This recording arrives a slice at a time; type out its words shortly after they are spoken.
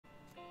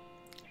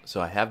So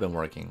I have been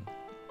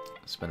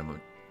spent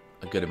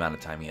a good amount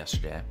of time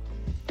yesterday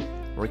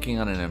working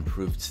on an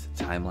improved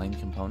timeline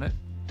component.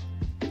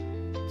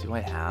 Do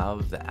I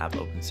have the app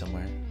open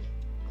somewhere?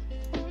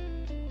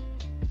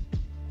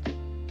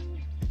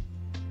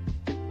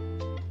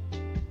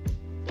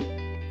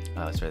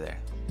 Oh, it's right there.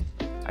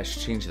 I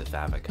should change the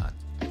favicon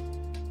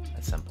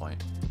at some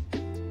point.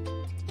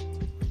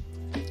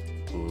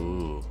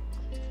 Ooh.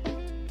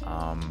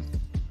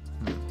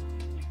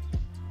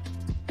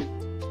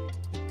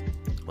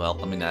 Well,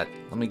 let me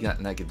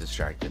not get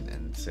distracted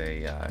and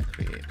say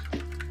create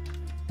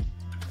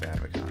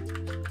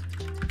favicon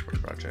for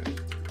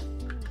project.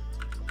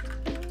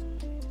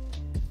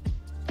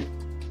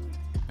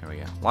 There we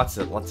go. Lots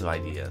of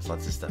ideas,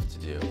 lots of stuff to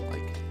do.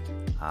 Like,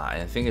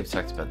 and I think I've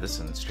talked about this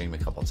on the stream a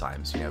couple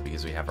times. You know,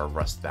 because we have our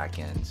Rust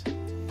backend,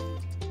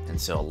 and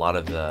so a lot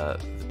of the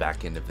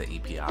backend of the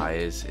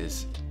APIs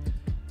is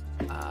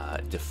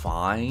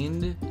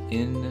defined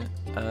in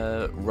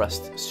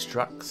Rust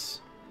structs.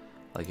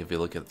 Like if you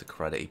look at the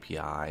CRUD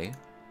API,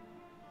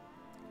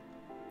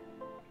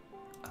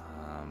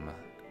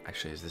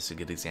 actually, is this a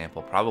good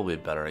example? Probably a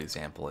better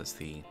example is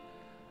the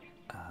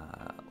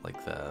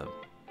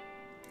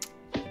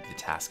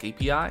task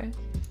API.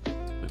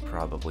 We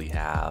probably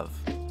have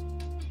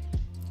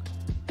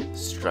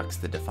structs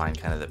that define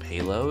kind of the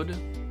payload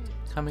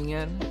coming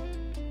in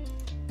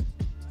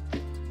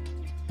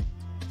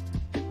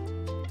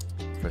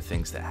for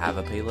things that have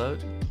a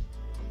payload.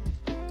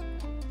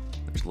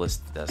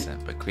 List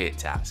doesn't, but create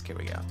task. Here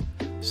we go.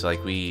 So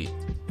like the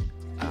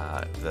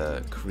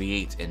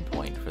create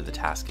endpoint for the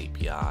task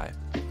API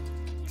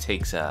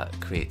takes a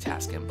create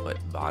task input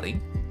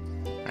body,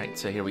 right?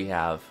 So here we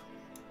have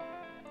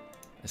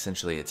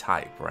essentially a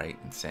type, right?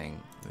 And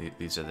saying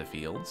these are the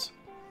fields.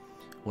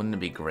 Wouldn't it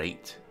be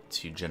great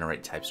to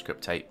generate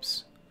TypeScript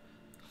types?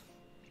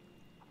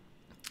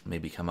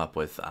 Maybe come up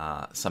with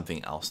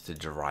something else to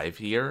derive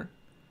here,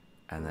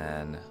 and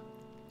then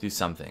do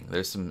something.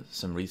 There's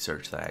some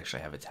research that I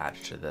actually have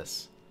attached to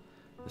this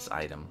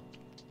item.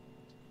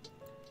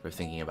 We're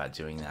thinking about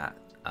doing that.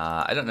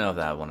 I don't know if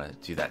I want to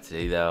do that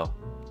today though.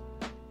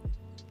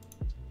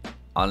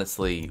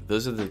 Honestly,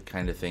 those are the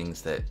kind of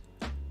things that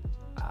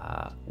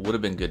would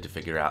have been good to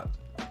figure out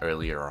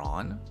earlier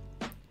on,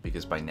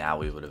 because by now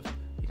we would have,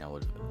 I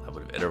would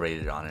have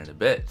iterated on it a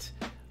bit,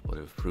 would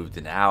have proved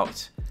it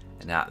out,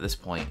 and now at this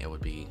point it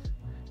would be,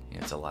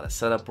 it's a lot of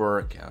setup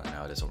work. It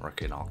doesn't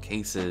work in all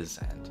cases,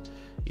 and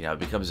it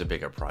becomes a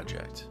bigger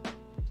project.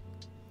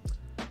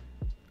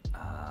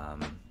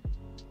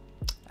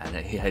 And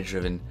an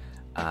AI-driven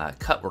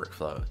cut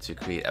workflow to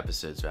create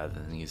episodes rather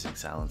than using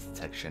silence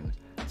detection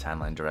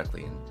timeline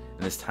directly. And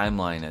this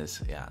timeline is,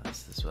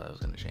 this is what I was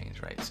going to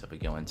change, right? So if we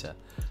go into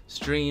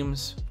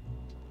streams,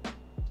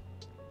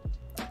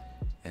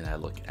 and I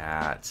look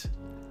at,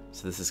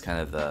 so this is kind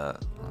of the,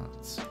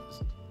 let's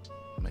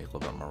make a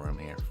little bit more room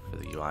here for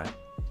the UI.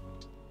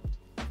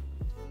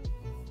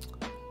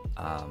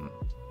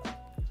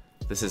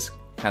 This is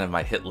kind of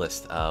my hit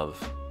list of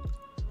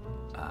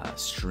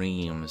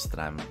streams that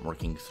I'm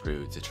working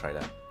through to try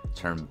to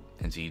turn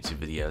into YouTube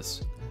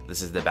videos.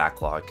 This is the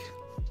backlog.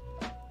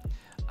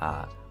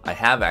 I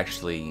have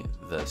actually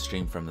the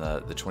stream from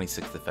the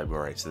 26th of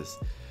February, so this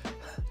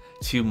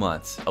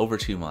over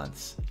 2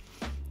 months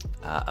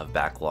of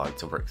backlog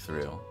to work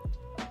through.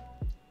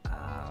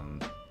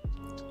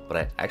 But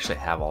I actually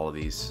have all of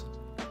these.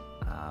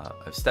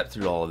 I've stepped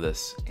through all of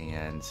this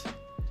and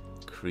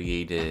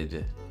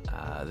created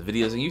the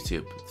videos on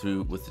YouTube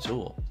with the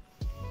tool.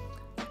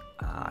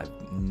 I've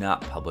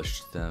not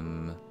published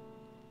them.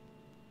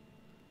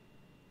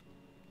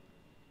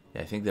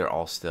 Yeah, I think they're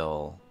all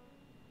still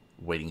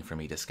waiting for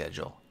me to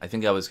schedule. I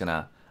think I was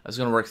gonna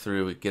work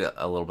through, get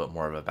a little bit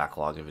more of a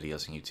backlog of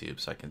videos on YouTube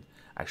so I can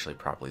actually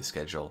properly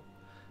schedule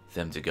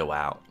them to go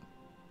out.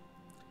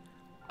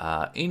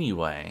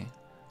 Anyway,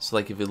 so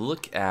like if you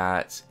look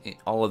at,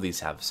 all of these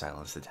have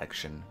silence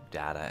detection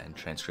data and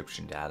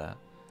transcription data.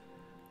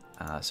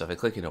 So if I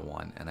click into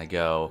one and I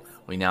go,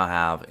 we now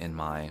have in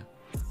my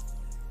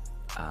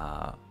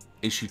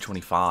issue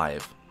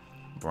 25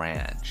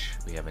 branch,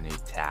 we have a new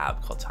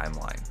tab called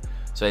timeline.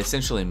 So I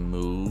essentially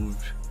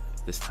moved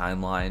this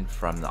timeline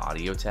from the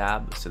audio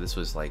tab. So this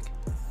was like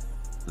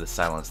the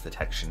silence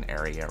detection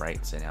area,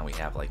 right? So now we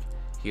have like,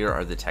 here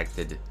are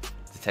detected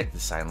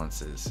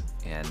silences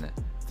in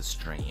the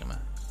stream.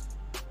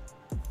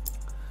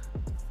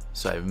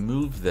 So I've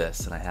moved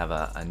this and I have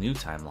a new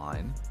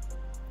timeline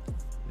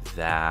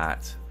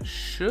that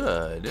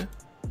should,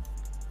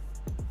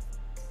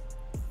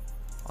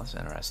 that's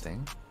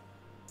interesting.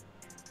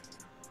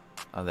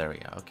 Oh, there we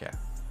go. Okay,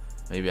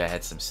 maybe I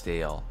had some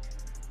stale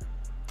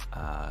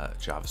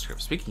JavaScript.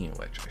 Speaking of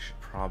which, I should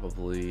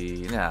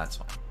probably, that's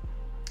fine.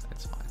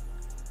 That's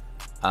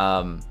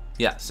fine.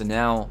 Yeah, so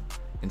now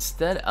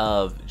instead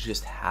of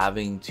just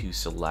having to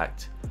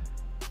select,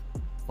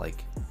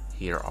 like,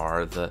 here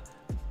are the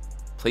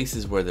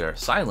places where there are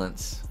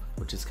silence,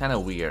 which is kind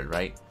of weird,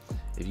 right?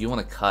 If you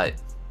want to cut,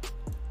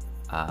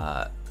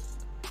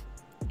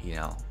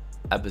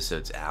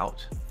 episodes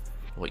out,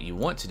 what you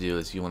want to do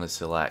is you want to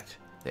select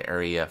the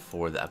area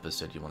for the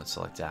episode you want to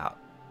select out.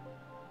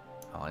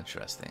 Oh,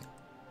 interesting.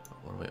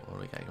 What do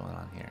we got going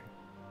on here?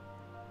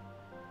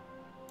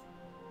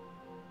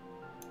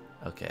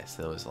 Okay,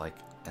 so there was like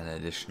an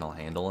additional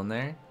handle in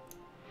there.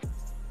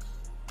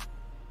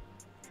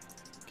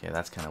 Okay,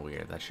 that's kind of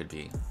weird. That should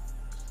be...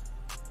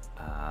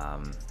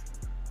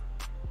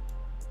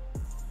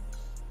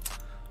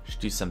 should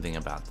do something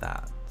about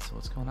that. So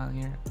what's going on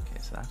here? Okay,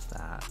 so that's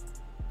that.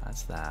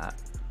 That's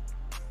that.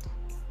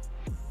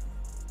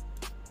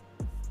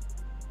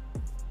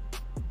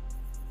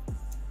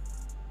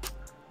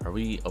 Are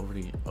we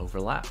already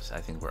overlapped? I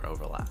think we're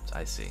overlapped.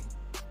 I see.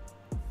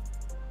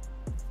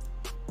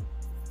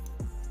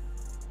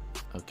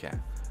 Okay,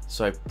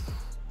 so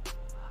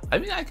I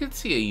mean, I could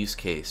see a use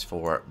case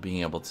for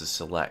being able to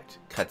select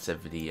cuts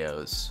of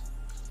videos.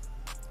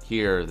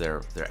 Here,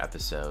 their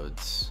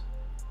episodes.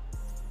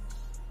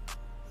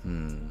 Let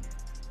me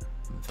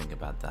think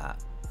about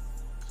that.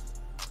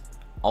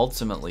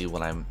 Ultimately,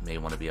 what I may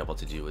want to be able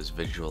to do is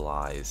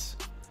visualize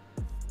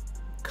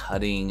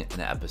cutting an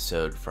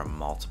episode from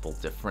multiple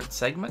different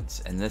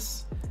segments, and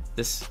this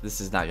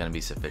is not going to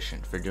be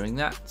sufficient for doing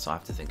that, so I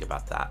have to think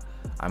about that.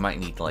 I might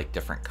need like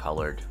different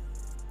colored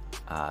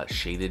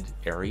shaded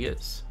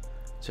areas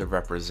to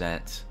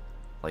represent,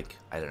 like,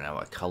 I don't know,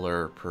 a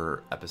color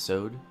per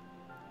episode,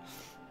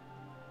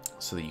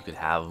 so that you could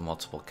have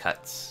multiple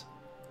cuts.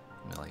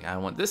 I mean, like, I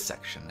want this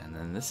section and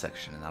then this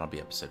section, and that'll be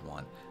episode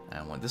 1, and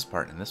I want this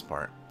part and this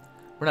part.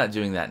 We're not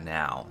doing that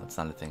now. That's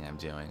not a thing I'm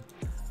doing.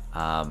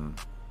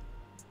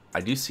 I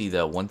do see,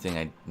 though, one thing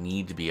I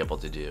need to be able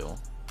to do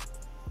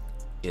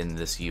in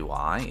this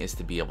UI is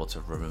to be able to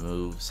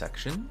remove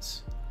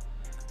sections.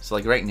 So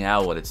like right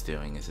now what it's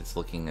doing is it's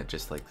looking at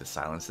just like the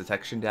silence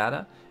detection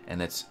data, and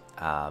it's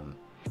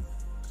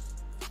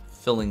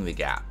filling the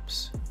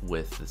gaps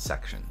with the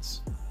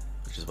sections,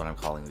 which is what I'm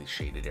calling these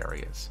shaded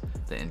areas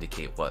that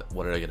indicate what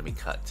are going to be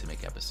cut to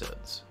make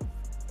episodes.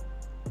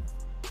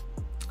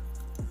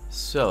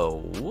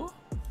 So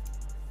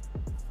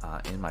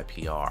in my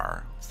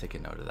PR, let's take a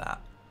note of that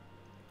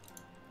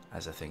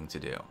as a thing to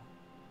do.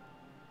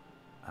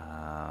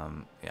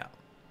 Yeah.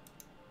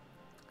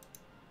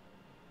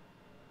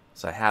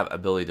 So I have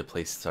ability to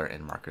place start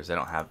end markers. I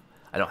don't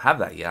have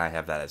that yet. I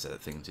have that as a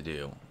thing to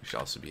do. We should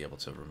also be able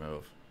to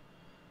remove.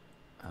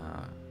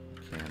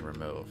 Can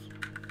remove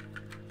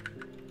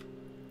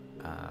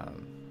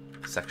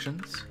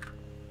sections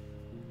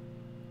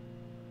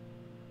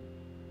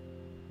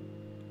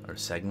or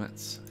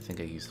segments. I think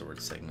I use the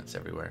word segments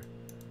everywhere.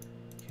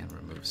 Can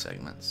remove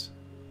segments.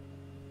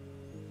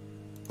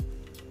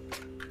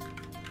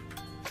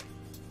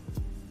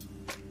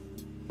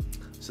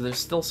 So there's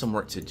still some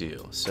work to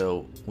do.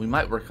 So we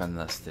might work on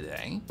this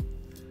today.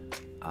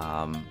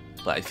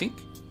 But I think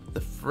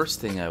the first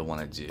thing I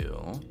want to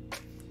do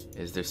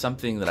is there's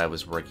something that I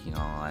was working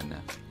on,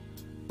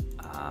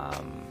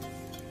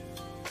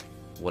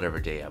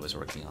 whatever day I was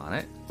working on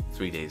it,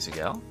 3 days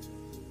ago.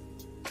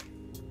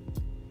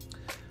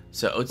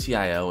 So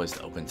OTIO is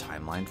the open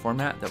timeline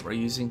format that we're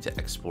using to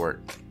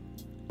export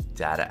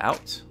data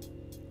out.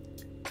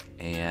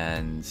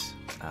 And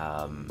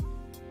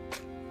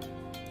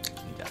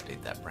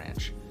update that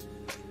branch.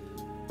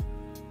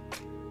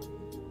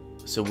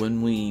 So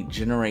when we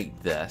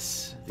generate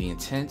this, the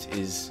intent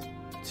is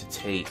to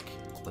take,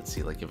 let's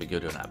see, like if we go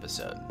to an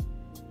episode.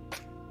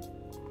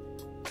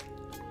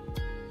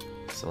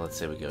 So let's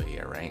say we go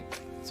here, right?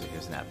 So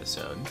here's an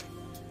episode.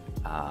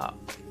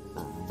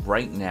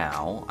 Right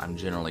now, I'm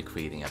generally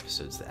creating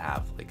episodes that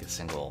have like a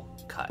single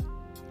cut,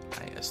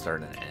 right? A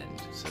start and an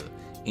end. So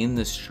in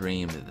the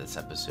stream that this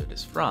episode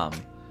is from,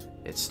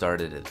 it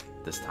started at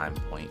this time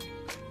point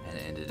and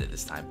it ended at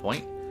this time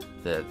point.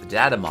 The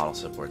data model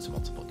supports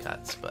multiple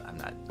cuts, but I'm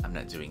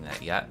not doing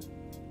that yet.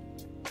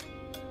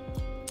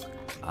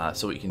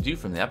 So what you can do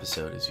from the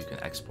episode is you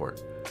can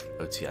export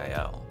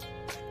OTIO.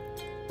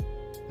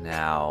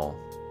 Now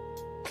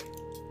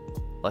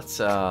let's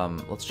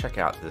check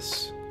out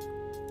this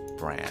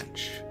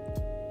branch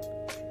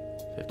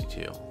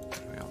 52. There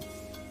we go.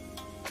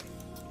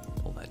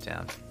 Pull that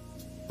down.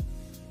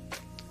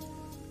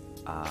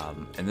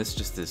 And this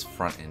just is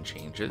front end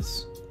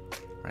changes,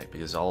 right?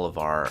 Because all of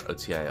our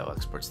OTIO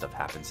export stuff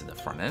happens in the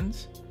front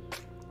end,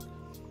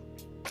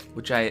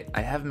 which I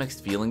have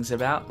mixed feelings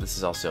about. This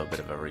is also a bit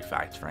of a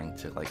refactoring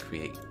to like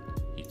create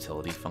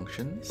utility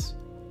functions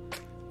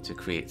to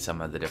create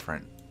some of the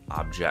different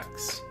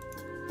objects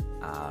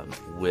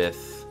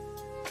with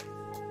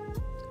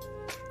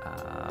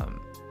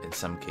in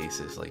some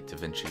cases like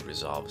DaVinci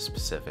Resolve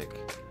specific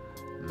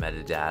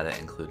metadata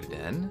included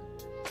in,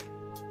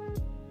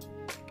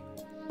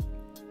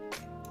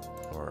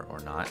 or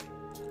not.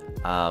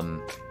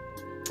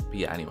 But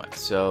yeah, anyway,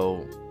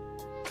 so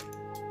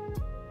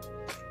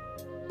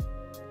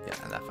yeah,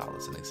 and that file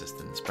doesn't exist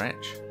in this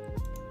branch.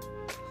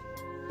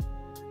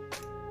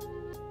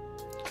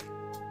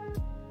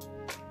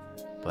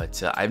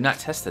 But I've not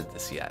tested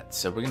this yet,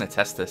 so we're going to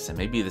test this, and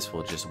maybe this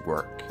will just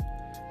work.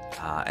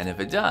 And if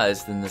it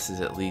does, then this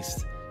is at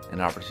least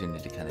an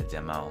opportunity to kind of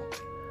demo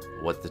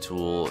what the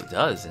tool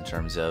does in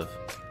terms of,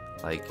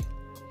 like,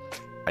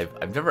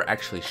 I've never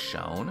actually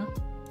shown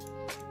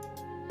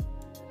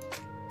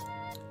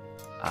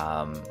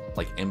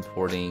like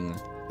importing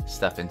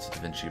stuff into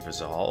DaVinci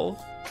Resolve.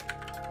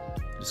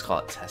 Just call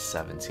it test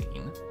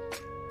 17,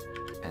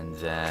 and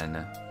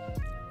then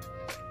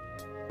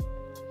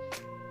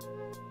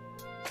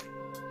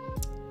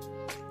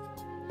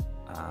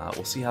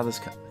we'll see how this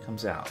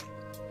comes out.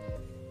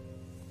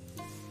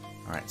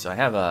 All right, so I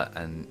have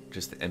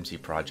just an empty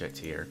project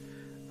here,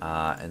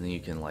 and then you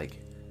can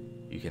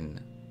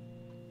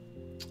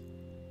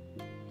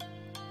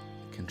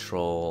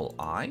Control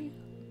I,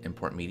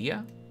 import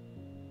media,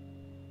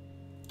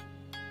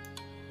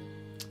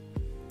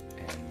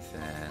 and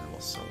then we'll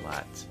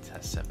select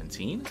test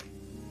 17.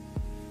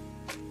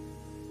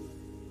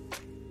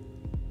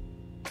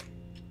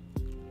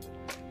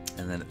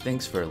 And then it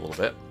thinks for a little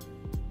bit.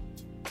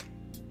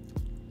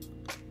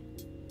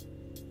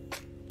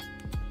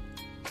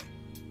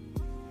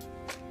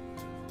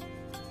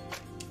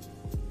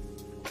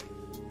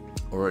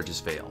 Or it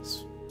just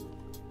fails.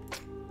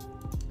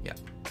 Yeah.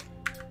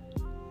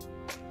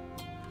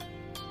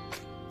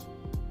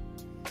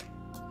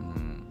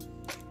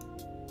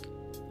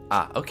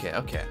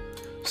 Okay.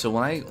 So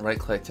when I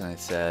right-clicked and I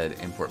said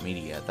import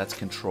media, that's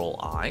Control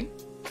I.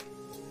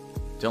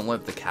 Don't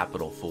let the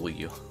capital fool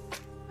you.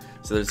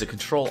 So there's a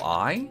Control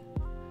I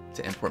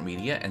to import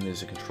media, and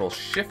there's a Control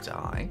Shift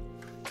I,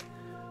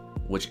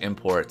 which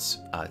imports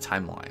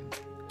timeline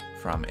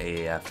from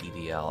AAF,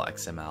 EDL,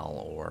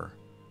 XML, or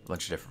a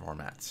bunch of different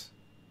formats.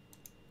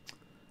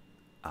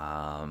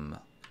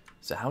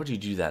 So how would you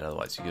do that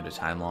otherwise? You go to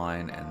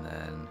timeline, and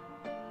then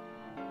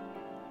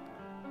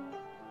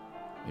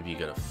maybe you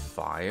go to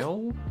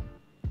file,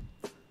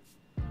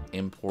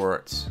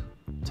 import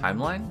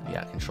timeline.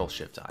 Yeah, Control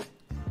Shift I.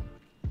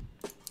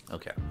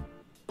 Okay.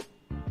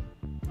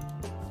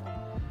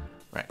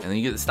 Right, and then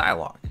you get this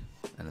dialog,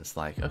 and it's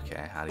like,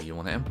 okay, how do you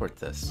want to import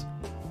this?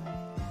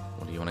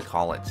 What do you want to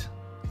call it?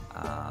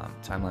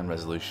 Timeline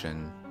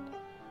resolution.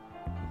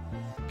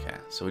 Okay,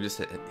 so we just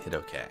hit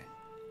OK.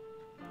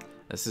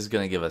 This is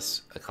going to give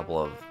us a couple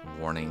of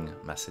warning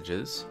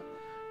messages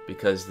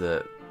because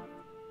the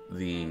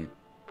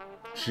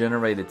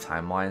generated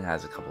timeline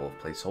has a couple of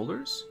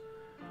placeholders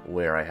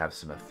where I have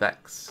some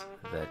effects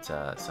that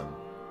some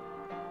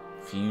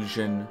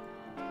fusion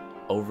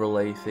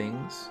overlay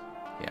things.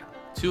 Yeah,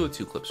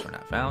 202 clips were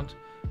not found.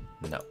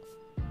 No.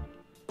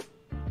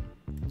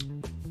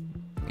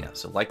 Yeah,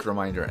 so like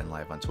reminder and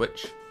live on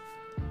Twitch.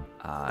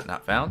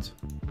 Not found.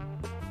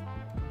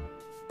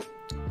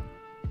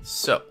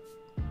 So,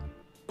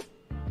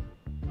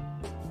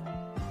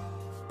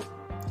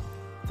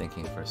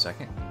 thinking for a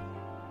second.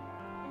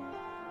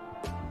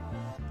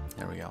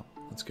 There we go.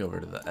 Let's go over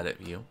to the edit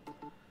view.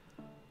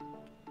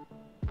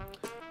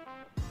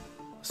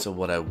 So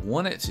what I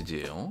want it to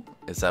do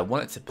is I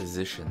want it to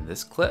position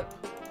this clip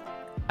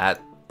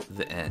at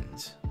the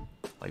end,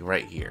 like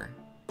right here.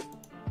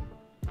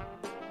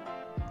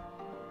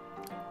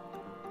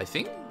 I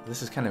think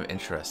this is kind of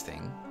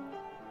interesting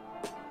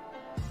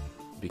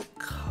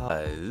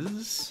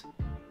because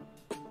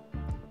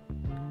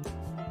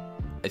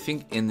I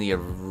think in the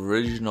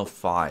original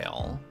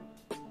file,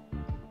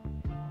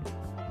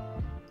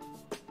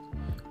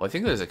 well, I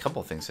think there's a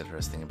couple things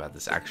interesting about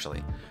this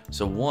actually.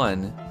 So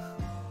one,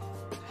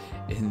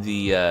 in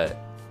the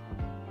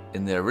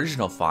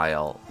original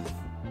file,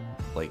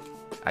 like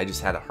I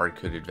just had a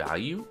hard-coded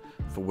value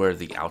for where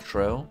the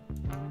outro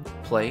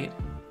played,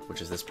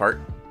 which is this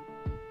part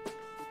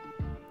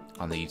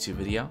on the YouTube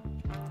video,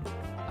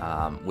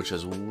 which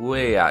is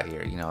way out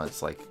here. You know,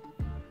 it's like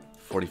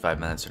 45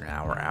 minutes or an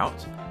hour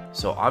out.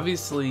 So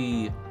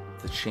obviously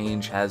the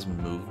change has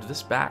moved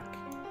this back,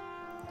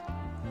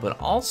 but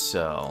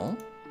also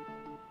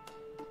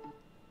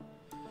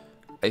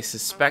I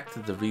suspect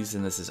that the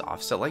reason this is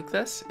offset like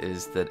this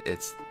is that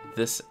it's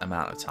this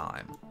amount of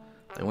time.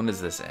 Like, when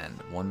does this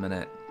end? 1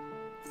 minute,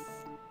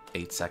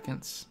 8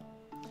 seconds?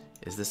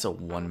 Is this a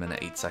 1 minute,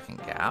 8 second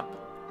gap?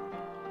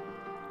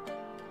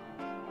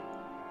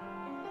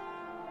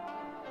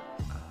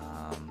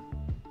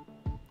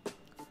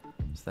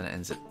 So then it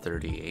ends at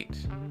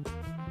 38.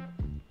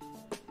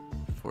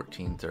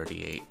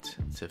 1438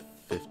 to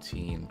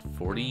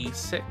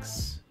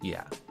 1546.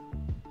 Yeah.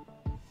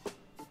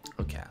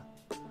 Okay.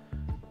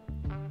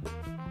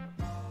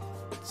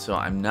 So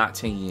I'm not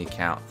taking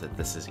account that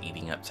this is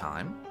eating up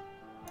time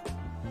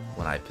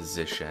when I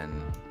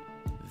position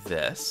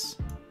this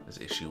as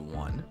issue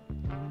 1.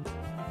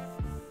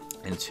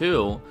 And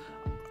 2,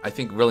 I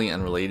think really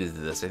unrelated to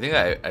this, I think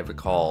I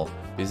recall,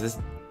 because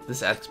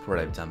this export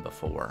I've done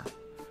before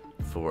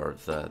for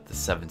the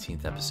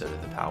 17th episode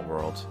of the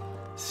Palworld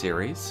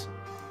series.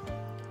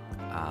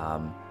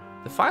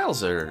 The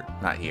files are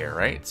not here,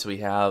 right? So we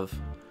have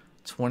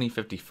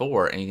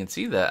 2054, and you can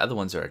see the other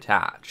ones are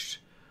attached.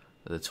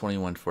 The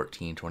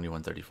 2114,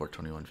 2134,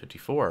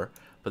 2154,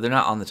 but they're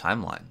not on the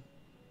timeline.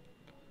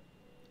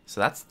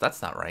 So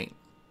that's not right.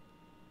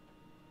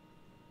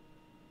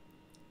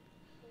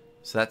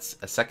 So that's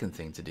a second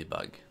thing to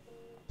debug.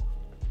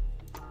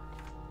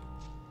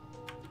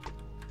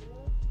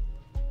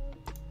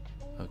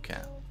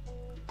 Okay.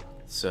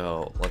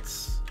 So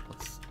let's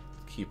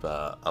keep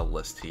a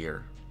list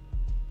here.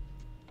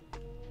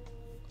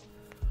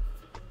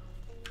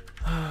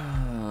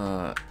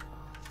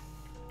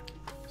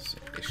 So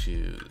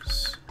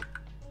issues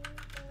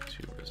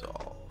to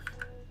resolve.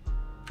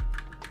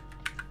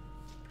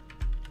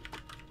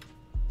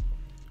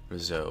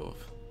 Resolve.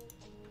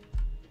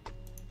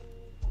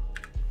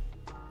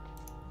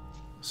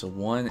 So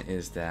one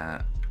is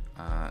that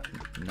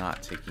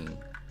not taking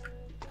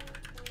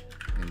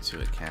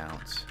into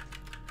account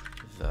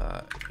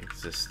the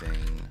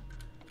existing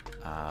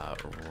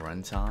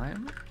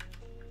runtime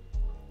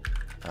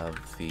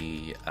of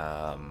the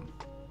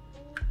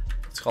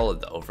let's call it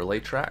the overlay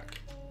track.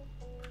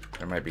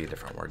 There might be a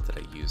different word that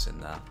I use in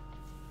the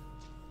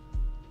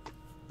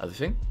other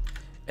thing.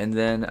 And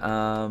then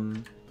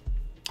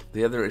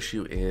the other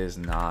issue is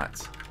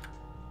not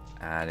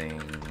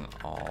adding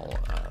all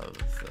of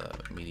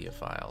the media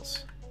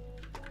files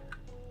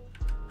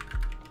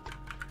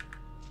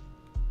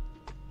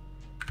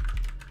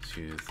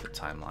to the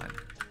timeline.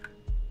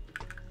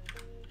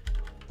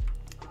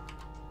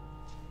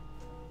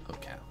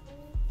 Okay.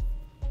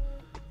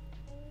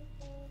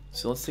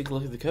 So let's take a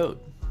look at the code.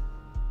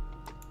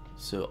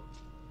 So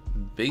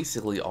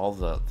basically all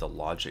the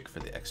logic for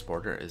the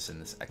exporter is in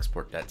this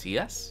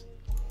export.ts.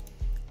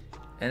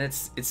 And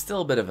it's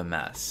still a bit of a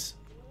mess.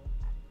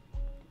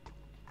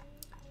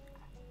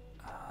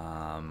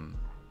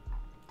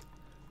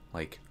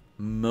 Like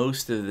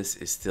most of this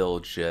is still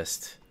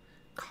just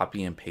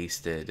copy and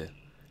pasted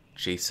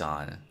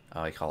JSON.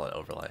 Oh, I call it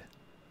overlay.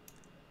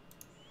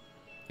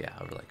 Yeah,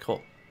 overlay.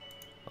 Cool.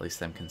 At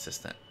least I'm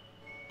consistent.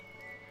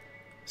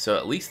 So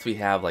at least we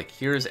have like,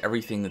 here's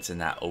everything that's in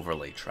that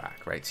overlay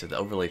track, right? So the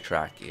overlay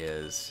track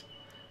is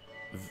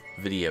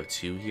video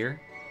 2 here.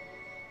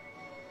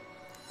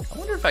 I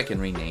wonder if I can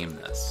rename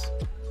this.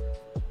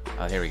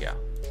 Oh, here we go.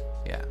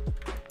 Yeah,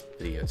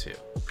 video 2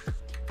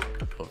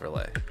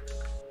 overlay.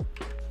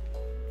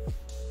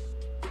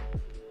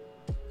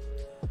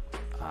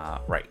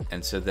 Right,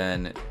 and so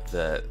then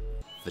the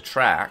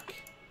track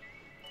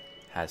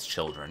has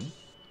children,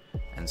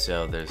 and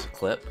so there's a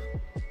clip.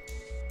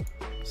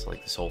 So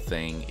like this whole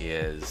thing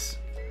is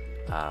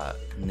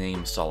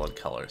name solid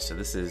color. So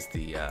this is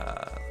the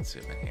let's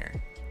zoom in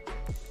here.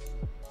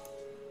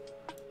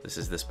 This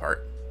is this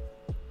part,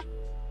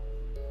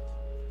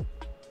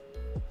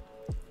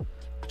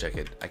 which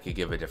I could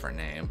give a different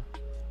name.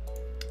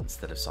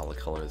 Instead of solid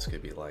color, this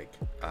could be like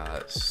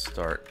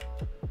start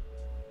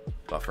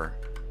buffer.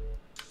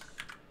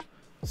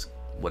 That's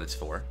what it's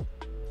for.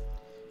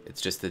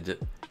 It's just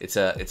it's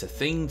a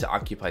thing to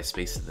occupy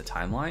space in the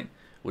timeline,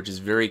 which is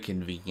very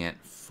convenient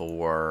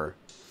for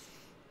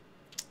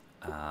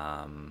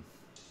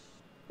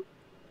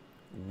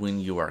when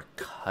you are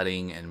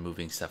cutting and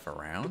moving stuff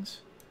around.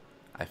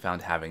 I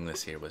found having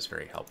this here was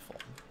very helpful.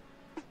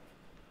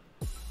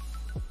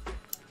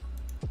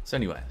 So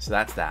anyway, so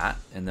that's that.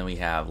 And then we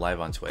have live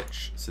on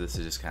Twitch. So this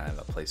is just kind of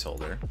a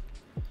placeholder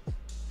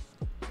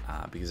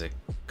because I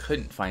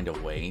couldn't find a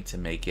way to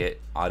make it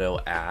auto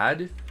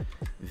add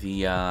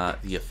the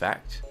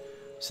effect.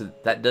 So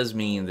that does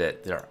mean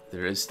that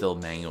there is still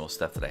manual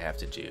stuff that I have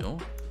to do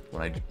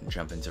when I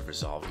jump into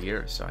Resolve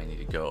here. So I need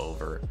to go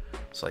over.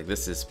 So like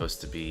this is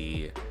supposed to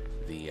be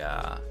the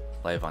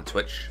live on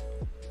Twitch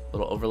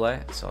little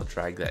overlay. So I'll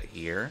drag that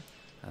here,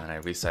 and then I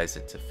resize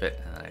it to fit,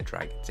 and then I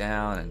drag it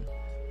down, and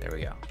there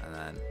we go. And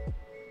then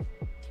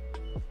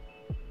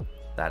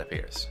that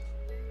appears.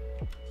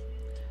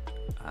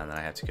 And then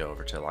I have to go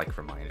over to like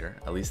reminder.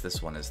 At least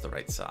this one is the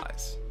right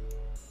size.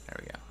 There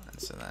we go.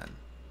 And so then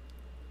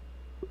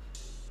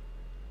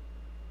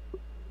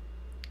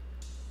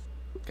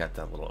got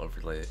that little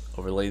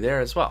overlay there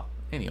as well.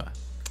 Anyway,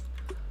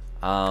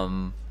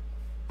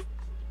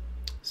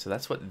 so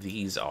that's what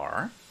these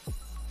are.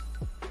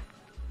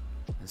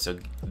 And so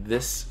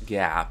this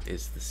gap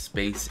is the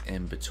space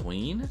in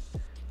between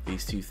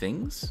these two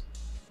things.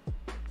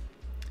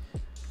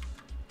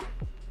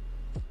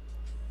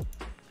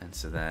 And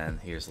so then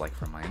here's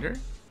like reminder.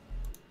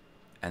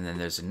 And then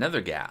there's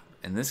another gap.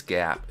 And this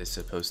gap is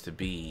supposed to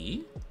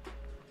be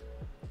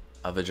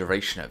of a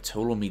duration of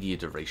total media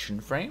duration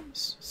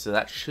frames. So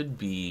that should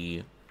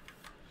be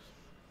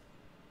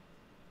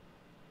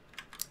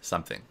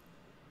something.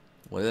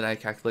 What did I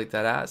calculate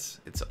that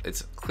as?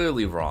 It's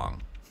clearly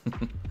wrong.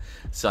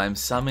 So I'm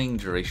summing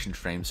duration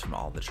frames from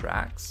all the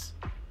tracks.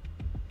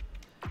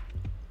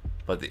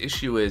 But the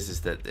issue is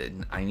that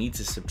I need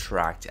to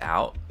subtract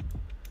out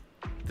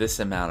this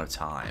amount of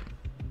time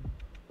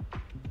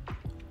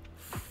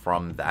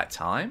from that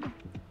time.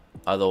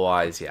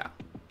 Otherwise, yeah,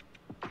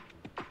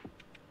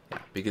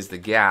 because the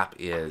gap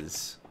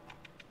is,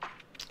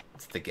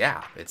 it's the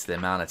gap. It's the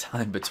amount of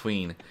time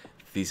between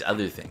these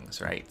other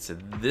things, right? So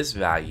this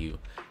value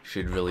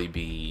should really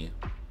be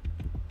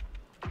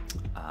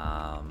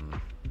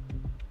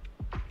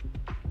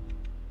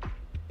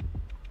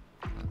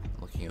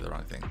looking at the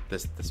wrong thing.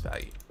 This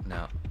value.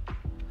 No.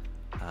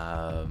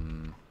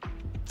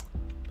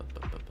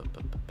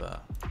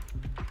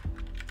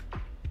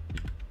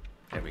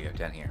 There we go,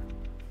 down here.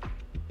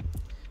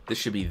 this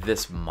should be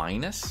this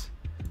minus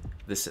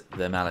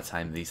the amount of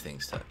time these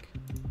things took.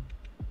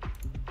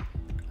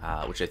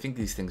 Which I think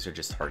these things are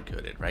just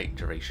hard-coded, right?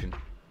 Duration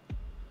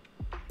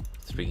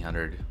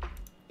 300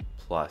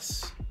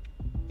 plus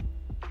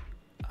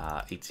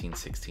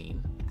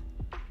 1816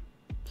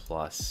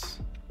 plus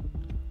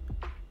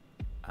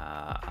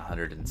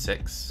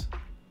 106.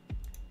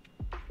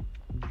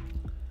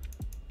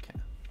 Okay.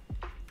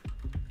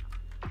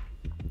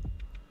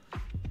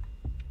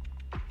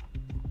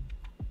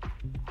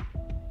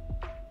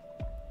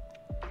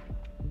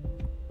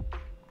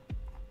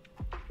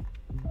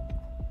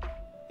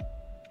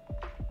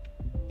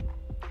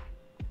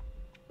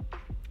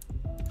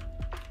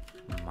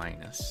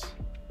 Minus,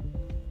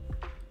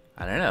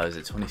 I don't know, is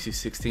it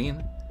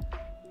 2216?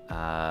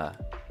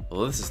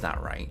 Well, this is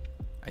not right,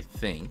 I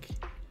think.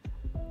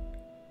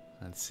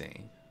 Let's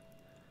see.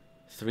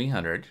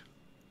 300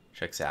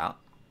 checks out.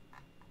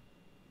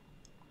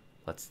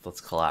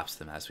 Let's collapse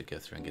them as we go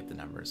through and get the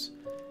numbers.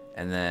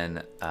 And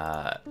then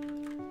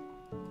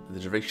the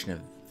duration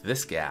of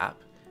this gap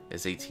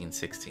is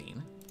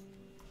 1816.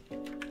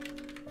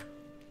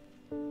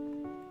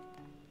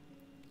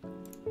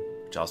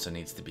 Which also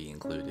needs to be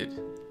included.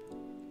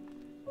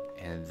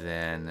 And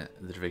then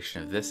the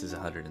duration of this is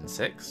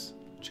 106.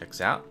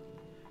 Checks out.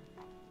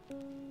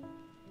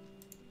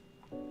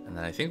 And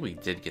then I think we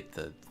did get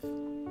the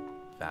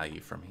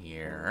value from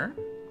here.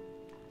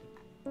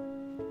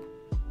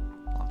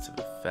 Lots of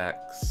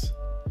effects.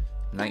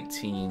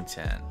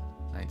 1910.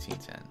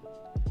 1910.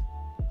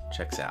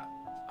 Checks out.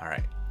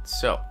 Alright,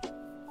 so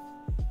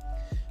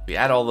we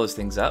add all those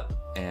things up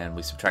and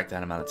we subtract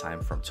that amount of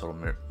time from total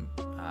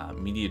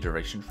media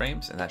duration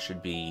frames, and that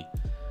should be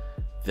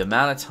the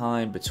amount of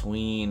time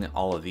between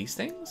all of these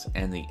things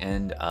and the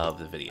end of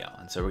the video.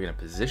 And so we're going to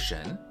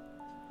position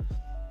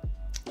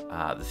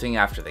the thing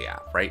after the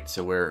gap, right?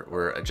 So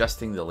we're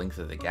adjusting the length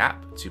of the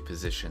gap to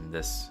position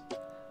this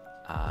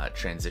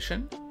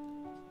transition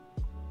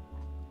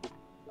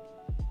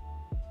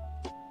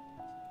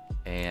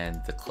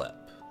and the clip.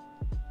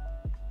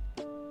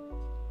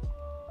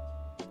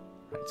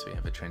 Right, so we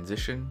have a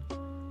transition,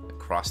 a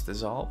cross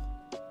dissolve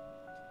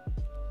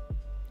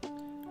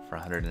for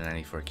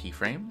 194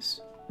 keyframes.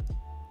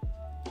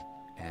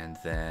 And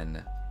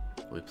then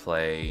we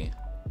play,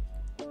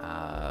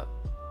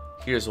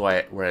 here's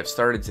where I've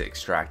started to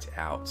extract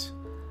out,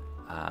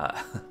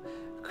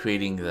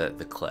 creating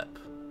the clip.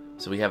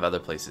 So we have other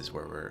places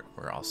where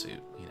we're also,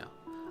 you know,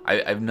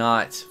 I've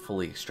not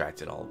fully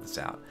extracted all of this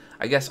out.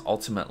 I guess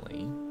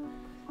ultimately,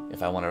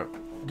 if I want to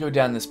go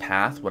down this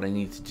path, what I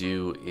need to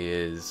do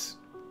is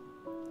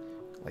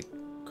like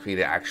create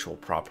an actual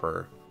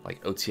proper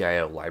like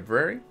OTIO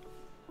library,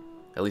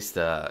 at least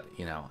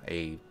you know,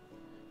 a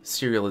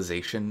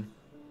serialization,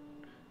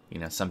 you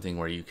know, something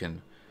where you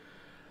can,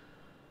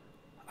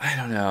 I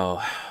don't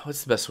know,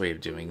 what's the best way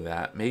of doing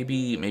that?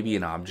 Maybe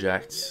an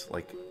object,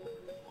 like,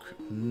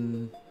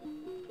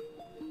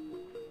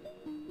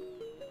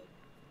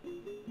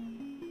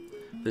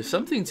 there's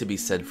something to be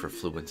said for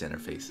fluent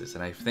interfaces,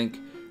 and I think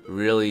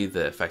really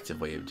the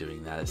effective way of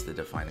doing that is to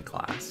define a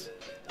class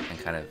and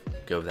kind of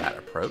go that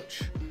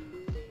approach.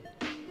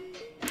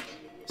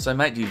 So I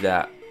might do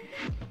that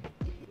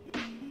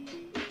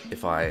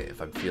if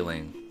I'm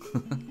feeling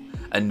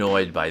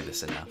annoyed by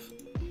this enough.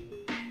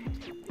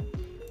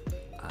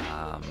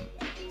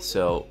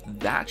 So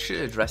that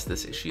should address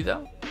this issue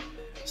though.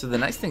 So the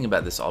nice thing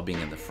about this all being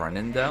in the front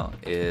end though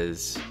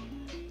is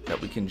that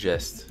we can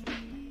just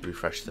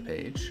refresh the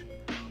page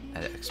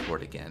and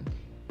export again.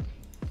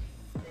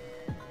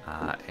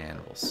 And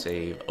we'll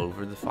save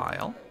over the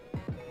file,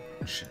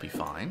 which should be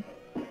fine.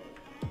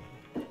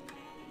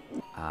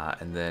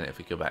 And then if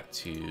we go back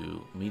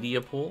to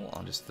media pool,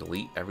 I'll just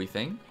delete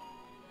everything.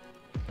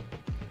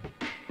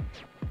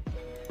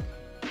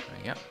 There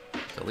we go,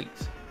 delete.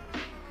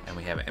 And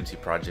we have an empty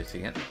project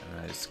again. And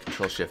I just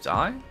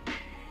Control-Shift-I.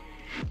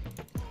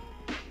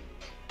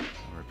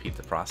 Repeat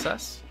the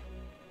process.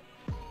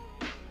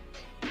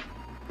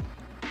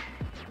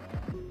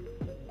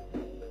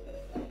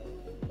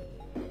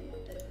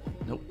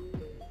 Nope.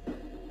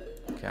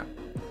 Okay.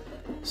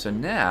 So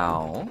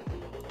now,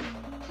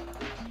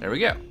 there we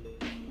go.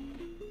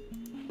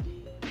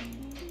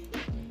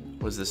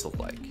 What does this look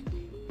like?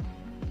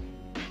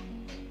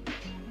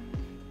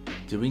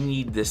 Do we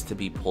need this to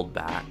be pulled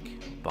back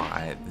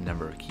by the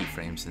number of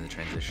keyframes in the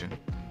transition?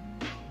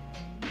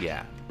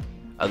 Yeah.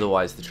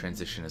 Otherwise, the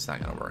transition is not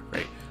going to work,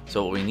 right?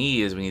 So what we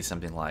need is we need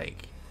something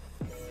like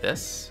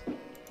this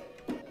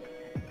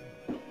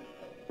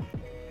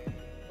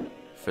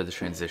for the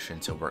transition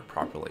to work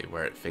properly,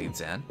 where it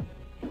fades in.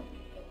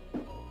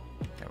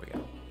 There we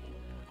go.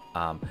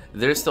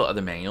 There's still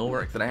other manual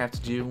work that I have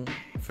to do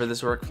for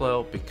this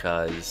workflow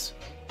because,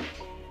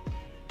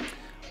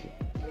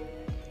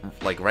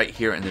 like right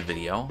here in the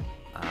video,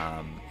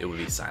 it would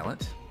be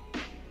silent.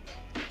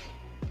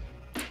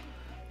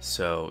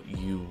 So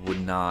you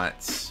would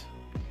not,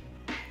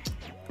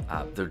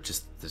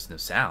 there's no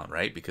sound,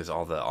 right? Because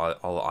all the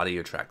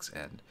audio tracks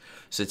end.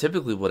 So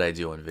typically what I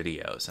do on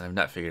videos, and I've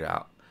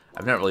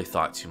not really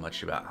thought too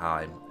much about how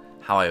I'm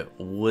how I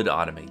would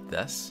automate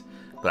this,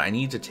 but I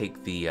need to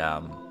take the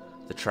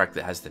track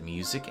that has the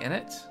music in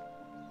it,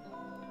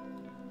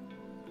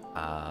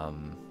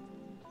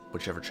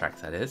 whichever track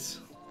that is.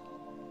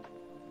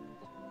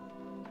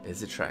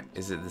 Is it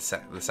the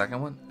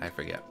second one? I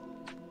forget.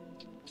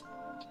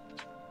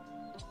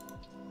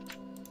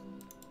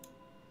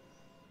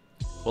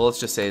 Well, let's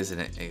just say as an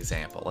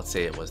example, let's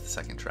say it was the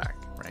second track,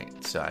 right?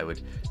 So I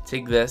would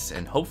take this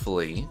and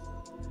hopefully,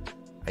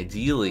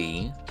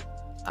 ideally,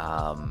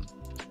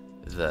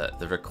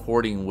 the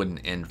recording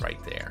wouldn't end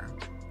right there.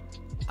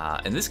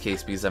 In this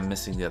case, because I'm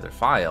missing the other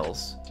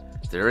files,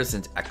 there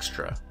isn't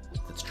extra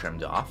that's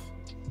trimmed off.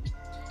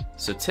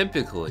 So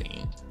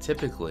typically,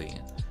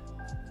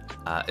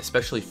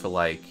 especially for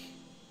like,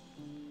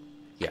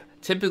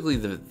 typically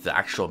the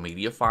actual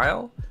media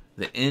file,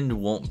 the end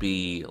won't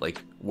be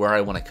like where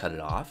I want to cut it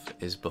off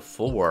is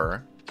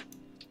before.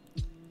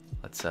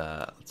 Let's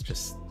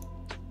just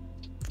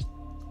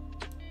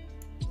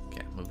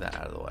move that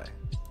out of the way,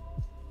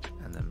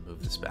 and then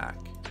move this back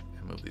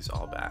and move these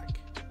all back.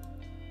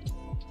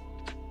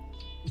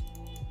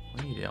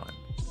 What are you doing?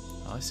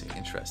 Oh, I see.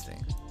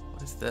 Interesting.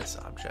 What is this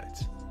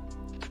object?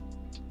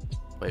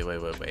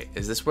 Wait.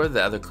 Is this where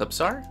the other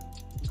clips are?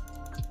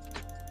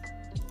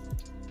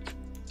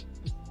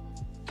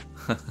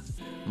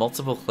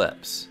 Multiple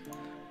clips.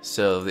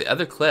 So the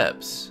other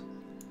clips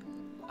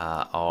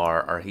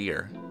are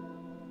here.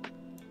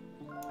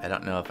 I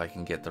don't know if I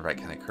can get the right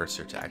kind of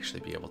cursor to actually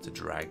be able to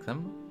drag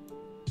them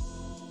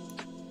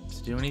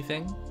to do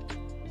anything.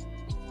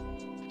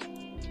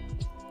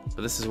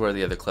 But this is where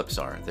the other clips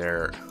are.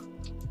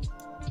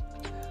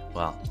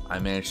 Well, I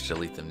managed to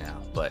delete them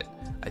now, but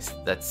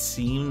that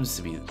seems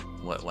to be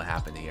what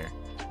happened here.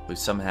 We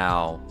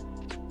somehow...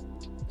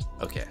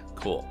 Okay,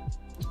 cool.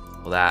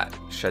 Well, that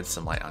sheds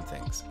some light on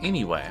things.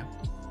 Anyway,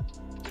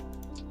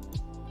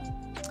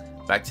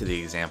 back to the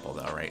example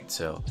though, right?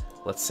 So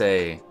let's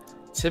say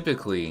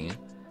typically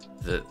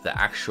the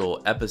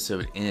actual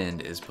episode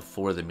end is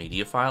before the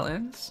media file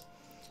ends.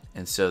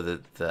 And so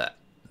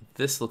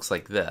this looks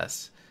like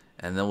this.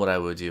 And then what I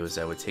would do is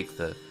I would take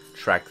the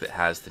track that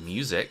has the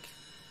music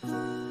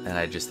and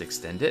I just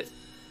extend it.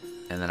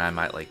 And then I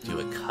might like do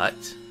a cut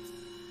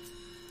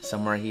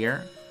somewhere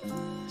here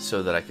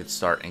so that I could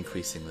start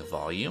increasing the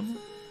volume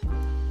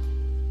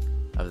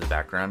of the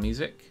background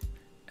music.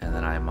 And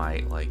then I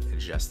might like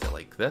adjust it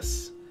like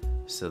this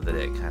so that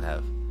it kind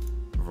of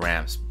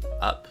ramps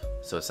up,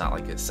 so it's not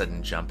like a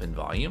sudden jump in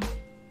volume.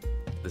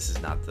 This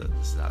is not the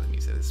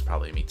music. This is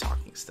probably me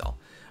talking still.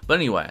 But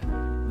anyway,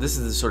 this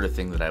is the sort of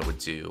thing that I would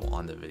do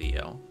on the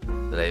video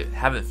that I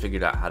haven't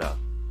figured out how to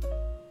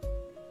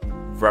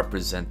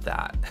represent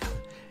that.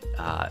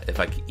 If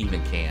I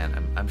even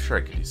can, I'm sure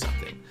I could do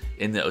something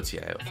in the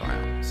OTIO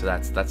file. So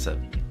that's a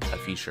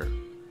future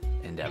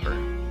endeavor.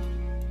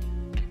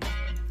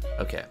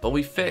 Okay, but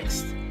we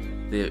fixed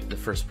the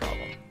first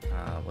problem.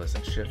 Was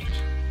it Shift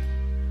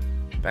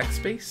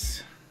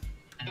Backspace?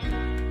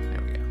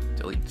 There we go.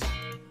 Delete.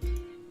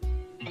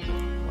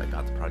 Wipe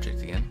out the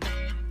project again.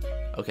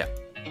 Okay,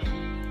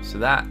 so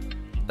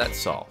that's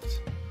solved.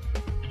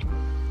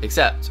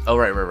 Except, oh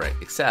right.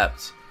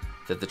 Except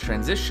that the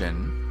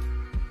transition,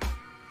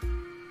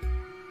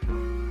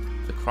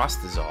 the cross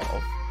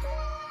dissolve,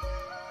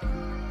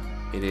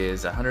 it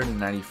is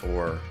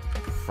 194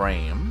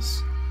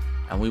 frames,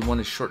 and we want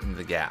to shorten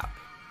the gap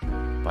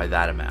by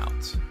that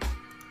amount.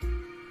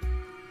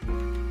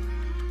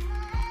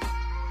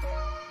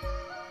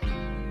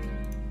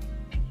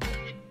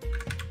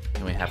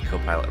 Can we have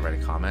Copilot write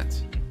a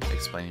comment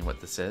explaining what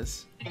this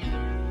is?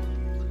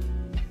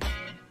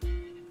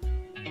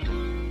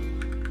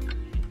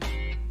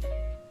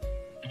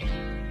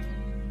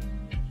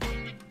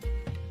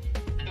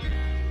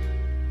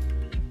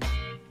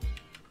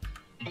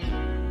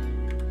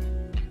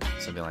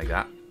 Something like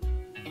that.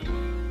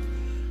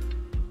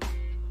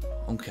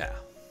 Okay.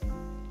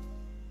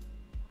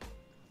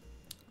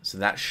 So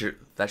that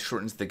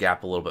shortens the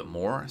gap a little bit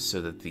more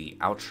so that the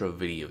outro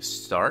video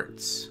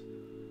starts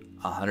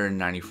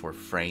 194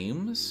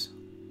 frames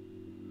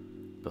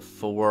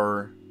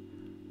before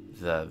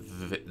the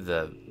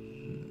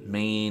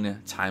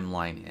main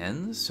timeline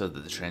ends, so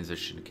that the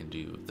transition can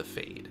do the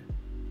fade.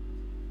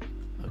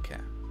 Okay.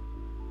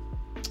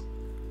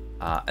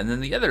 And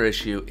then the other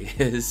issue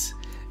is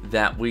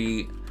that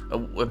we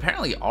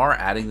apparently are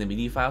adding the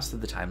media files to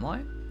the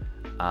timeline,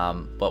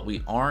 but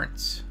we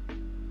aren't.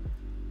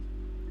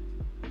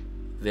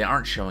 They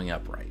aren't showing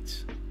up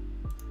right.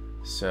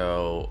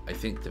 So I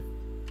think to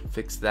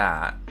fix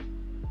that,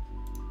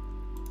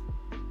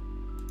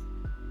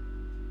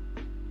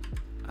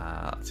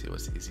 let's see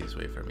what's the easiest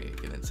way for me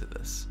to get into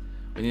this.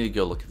 We need to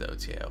go look at the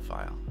OTIO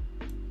file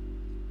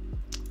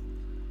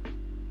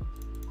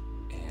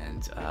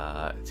and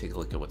take a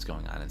look at what's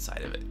going on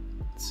inside of it.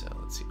 So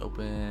let's see,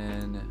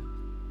 open.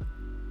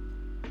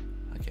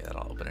 Okay,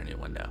 that'll open a new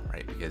window,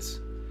 right? Because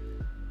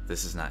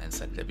this is not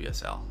inside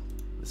WSL,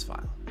 this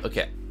file.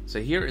 Okay, so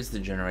here is the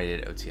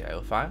generated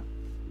OTIO file.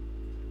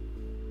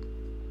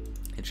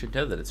 It should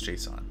know that it's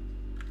JSON.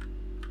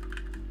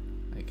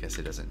 I guess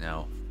it doesn't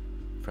know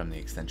from the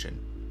extension.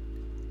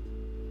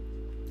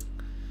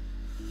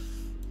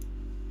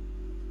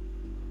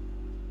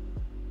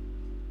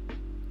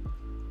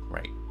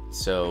 Right,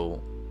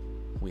 so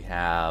we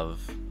have,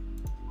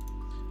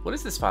 what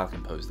is this file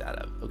composed out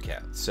of? Okay,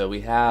 so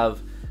we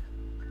have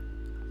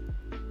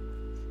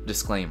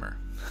disclaimer.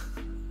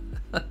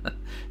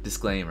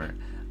 Disclaimer.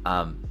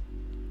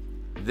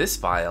 This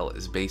file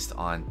is based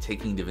on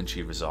taking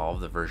DaVinci Resolve,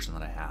 the version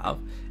that I have,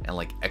 and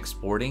like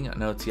exporting an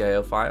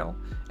OTIO file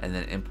and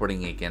then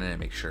importing it again and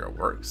make sure it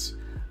works.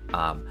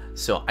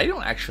 So I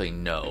don't actually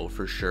know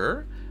for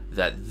sure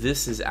that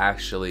this is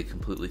actually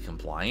completely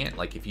compliant.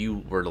 Like if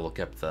you were to look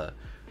up the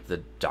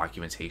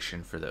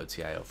documentation for the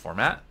OTIO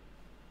format,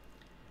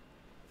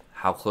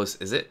 how close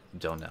is it?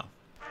 Don't know.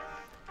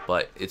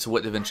 But it's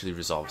what DaVinci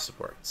Resolve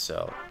supports,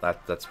 so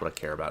that's what I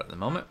care about at the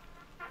moment.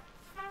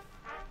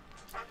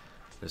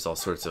 There's all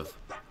sorts of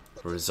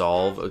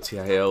Resolve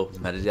OTIO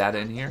metadata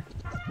in here.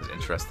 It's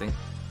interesting.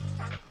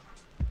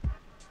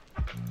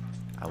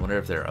 I wonder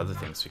if there are other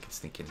things we can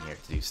sneak in here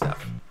to do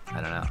stuff.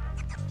 I don't know.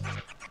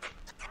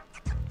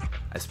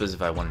 I suppose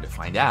if I wanted to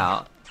find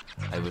out,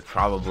 I would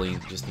probably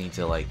just need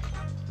to like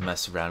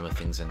mess around with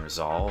things in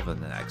Resolve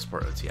and then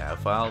export OTIO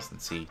files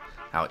and see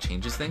how it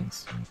changes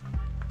things.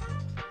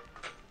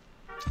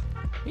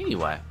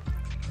 Anyway,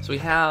 so we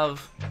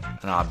have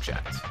an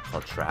object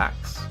called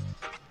tracks,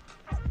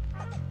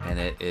 and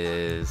it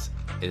is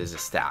a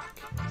stack,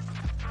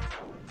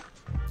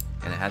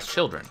 and it has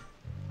children.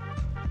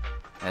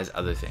 It has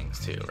other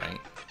things too, right?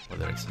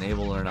 Whether it's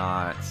enabled or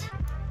not,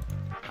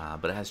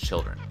 but it has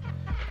children,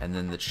 and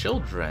then the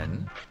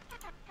children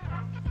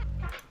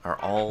are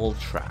all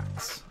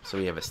tracks. So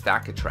we have a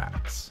stack of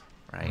tracks,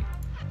 right?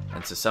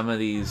 And so some of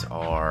these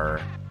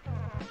are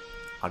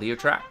audio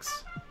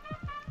tracks.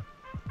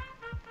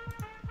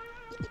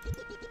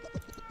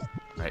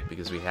 Right,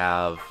 because we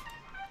have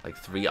like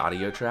 3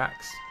 audio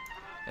tracks,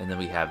 and then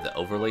we have the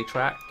overlay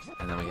track,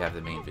 and then we have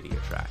the main video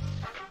track.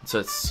 So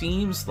it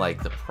seems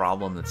like the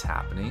problem that's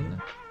happening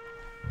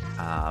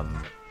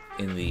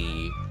in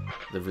the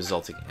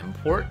resulting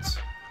import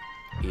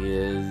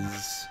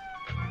is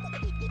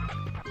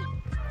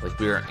like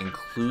we're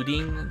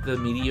including the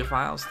media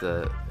files,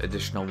 the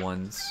additional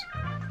ones,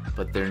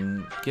 but they're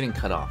getting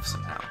cut off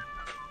somehow.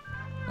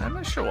 And I'm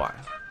not sure why.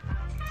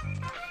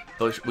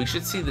 But we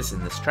should see this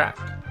in this track.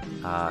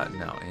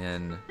 No,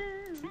 in...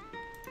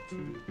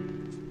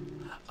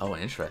 Oh,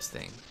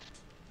 interesting.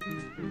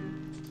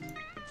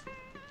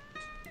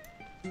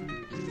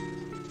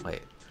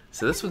 Wait,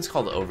 so this one's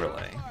called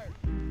Overlay.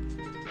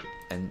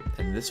 And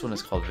this one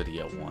is called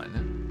Video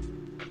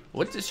 1.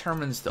 What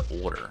determines the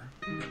order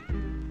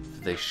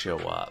that they show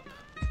up?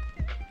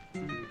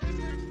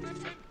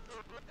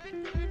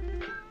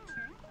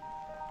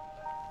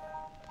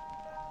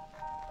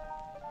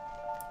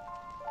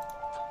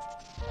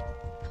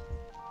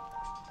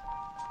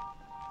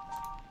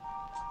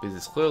 Because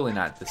it's clearly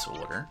not this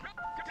order.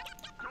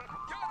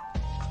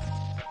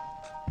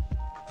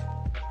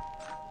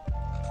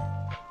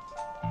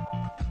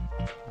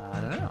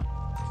 I don't know.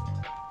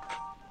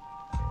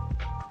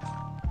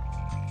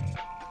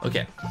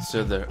 Okay,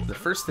 so the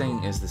first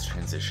thing is this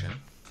transition.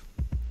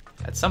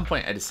 At some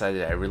point I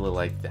decided I really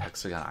like the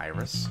hexagon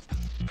iris.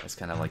 It's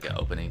kind of like an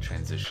opening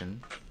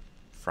transition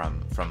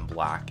from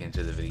black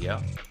into the video.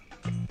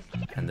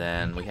 And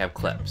then we have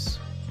clips.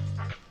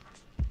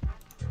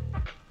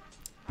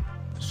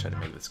 Try to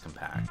make this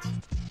compact.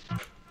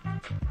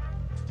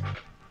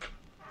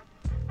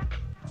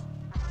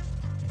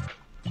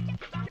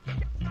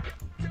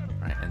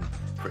 Right, and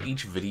for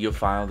each video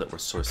file that we're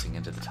sourcing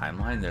into the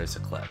timeline, there's a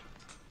clip.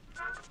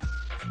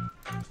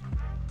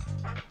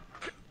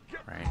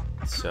 Right,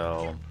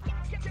 so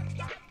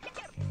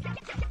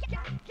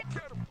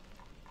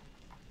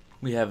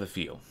we have a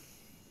few.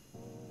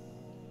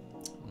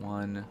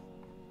 1,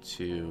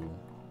 2,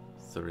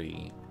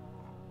 3,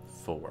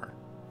 4.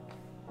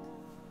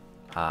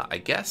 I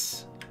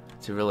guess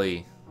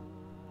to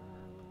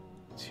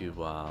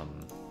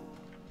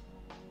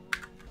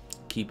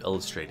keep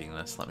illustrating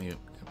this, let me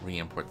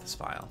re-import this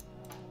file.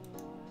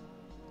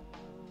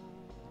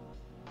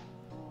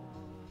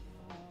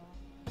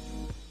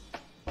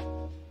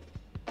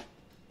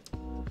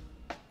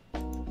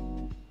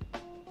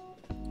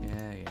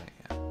 Yeah.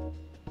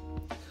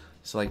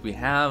 So like we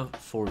have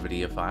 4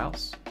 video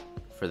files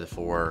for the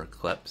 4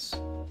 clips.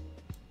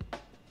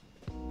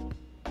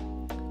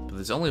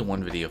 There's only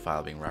one video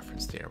file being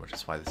referenced here, which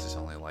is why this is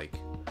only like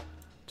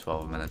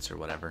 12 minutes or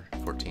whatever,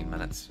 14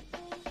 minutes.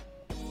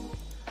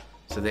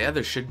 So the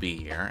others should be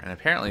here, and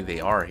apparently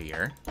they are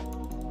here,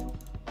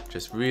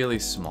 just really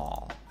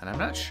small, and I'm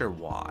not sure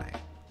why.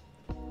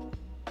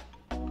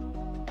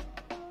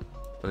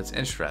 But it's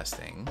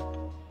interesting.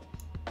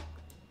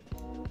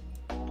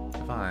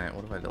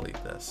 What if I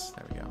delete this?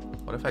 There we go.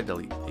 What if I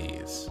delete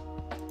these?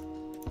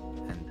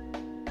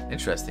 And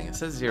interesting, it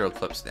says 0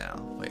 clips now.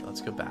 Wait, let's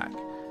go back.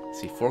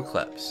 See, 4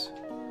 clips.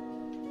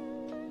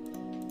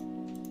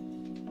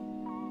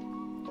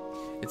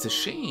 It's a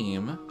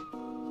shame.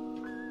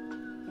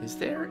 Is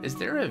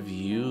there a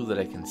view that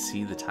I can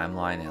see the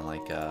timeline in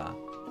like a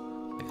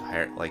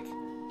like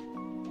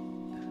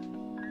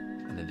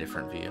in a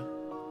different view.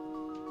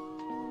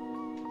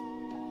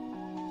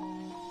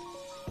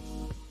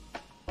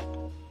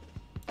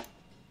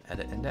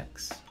 Edit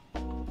index.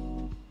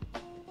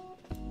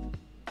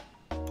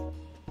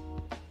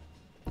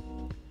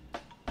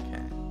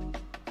 Okay.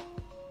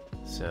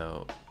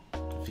 So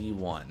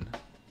V1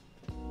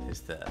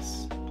 is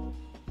this.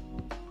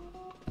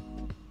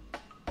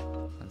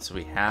 And so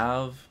we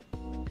have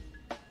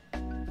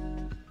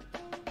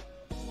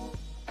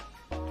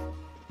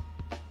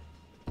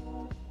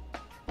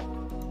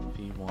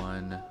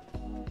V1.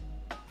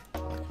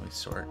 Can we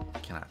sort?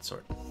 Cannot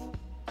sort.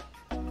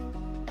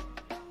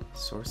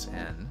 Source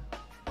N.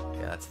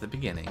 Yeah, that's the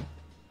beginning.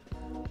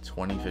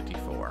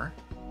 2054.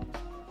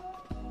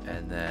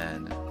 And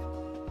then,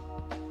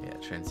 yeah,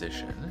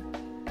 transition.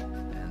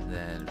 And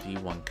then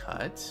V1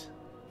 cut.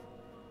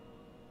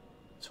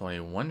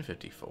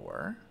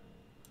 2154.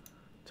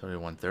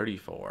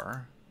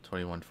 2134.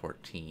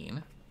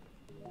 2114.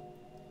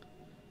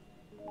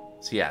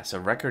 So yeah, so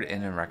record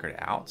in and record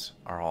out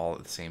are all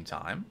at the same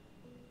time.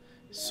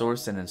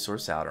 Source in and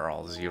source out are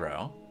all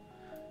 0.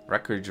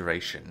 Record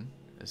duration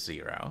is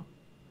 0.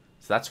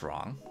 So that's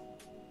wrong.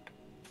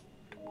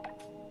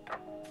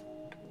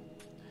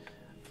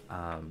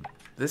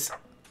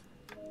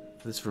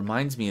 This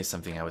reminds me of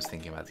something I was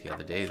thinking about the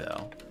other day,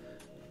 though.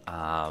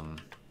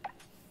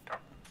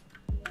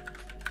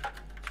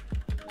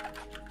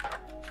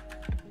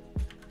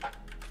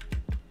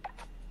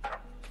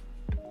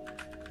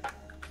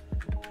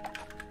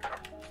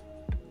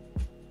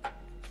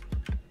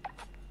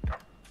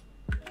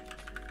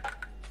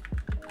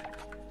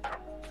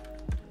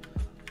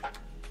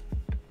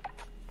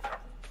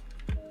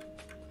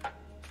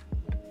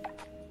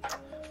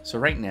 So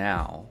right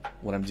now,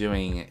 what I'm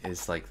doing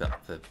is like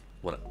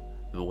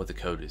what the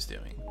code is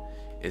doing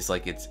is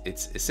like it's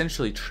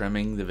essentially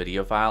trimming the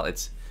video file.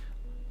 It's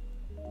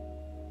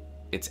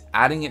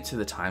adding it to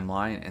the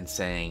timeline and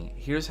saying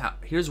here's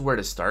where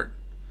to start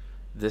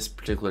this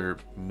particular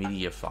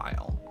media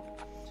file.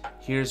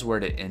 Here's where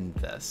to end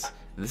this.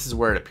 This is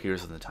where it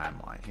appears on the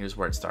timeline. Here's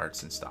where it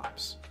starts and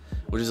stops,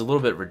 which is a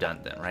little bit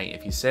redundant, right?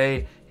 If you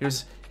say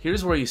here's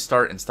where you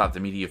start and stop the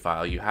media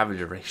file, you have a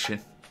duration.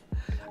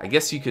 I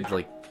guess you could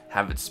like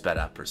have it sped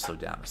up or slowed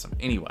down or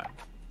something. Anyway,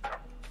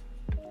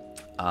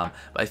 but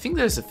I think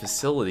there's a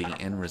facility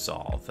in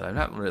Resolve that I've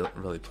not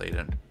really played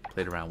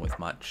around with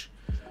much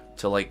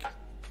to like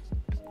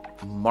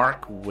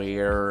mark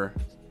where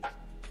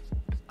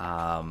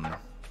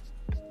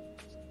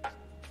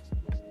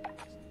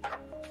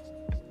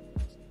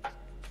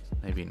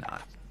maybe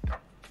not.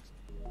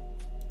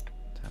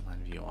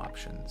 Timeline view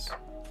options.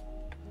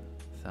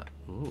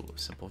 Ooh,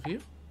 simple view.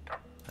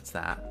 That's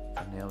that.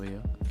 Thumbnail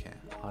view. Okay.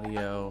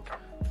 Audio,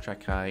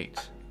 track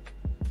height.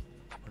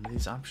 What are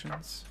these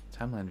options?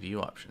 Timeline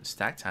view options.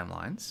 Stack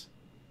timelines.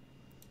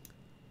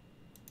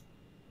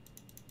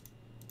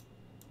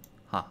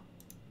 Huh.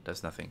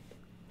 Does nothing.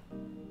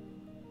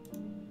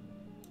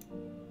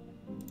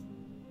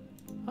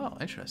 Oh,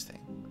 interesting.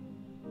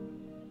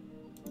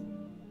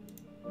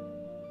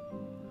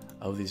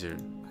 Oh, these are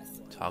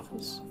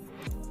toggles.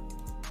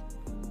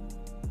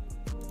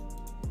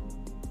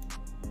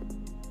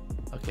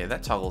 Okay,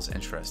 that toggle's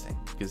interesting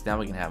because now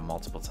we can have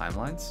multiple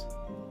timelines.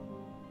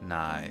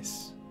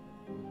 Nice.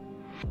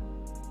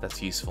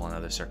 That's useful in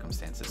other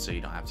circumstances, so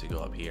you don't have to go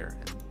up here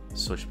and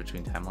switch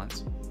between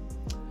timelines.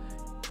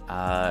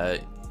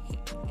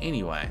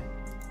 Anyway.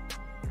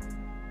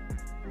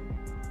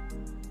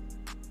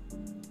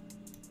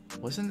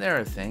 Wasn't there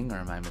a thing, or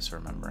am I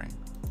misremembering?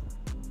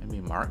 Maybe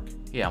mark?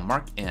 Yeah,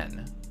 mark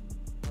in.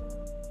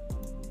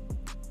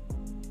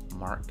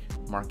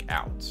 Mark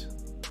out.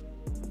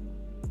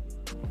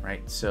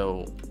 Right,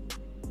 so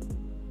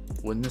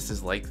when this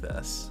is like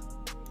this,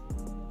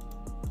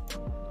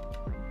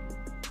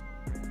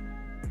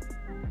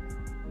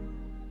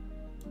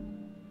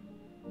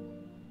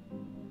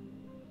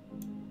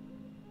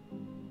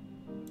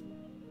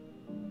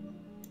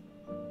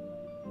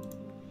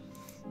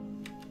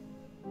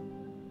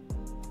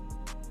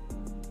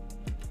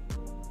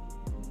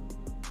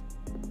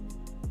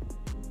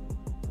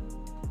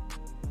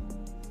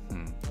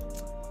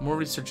 more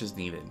research is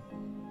needed.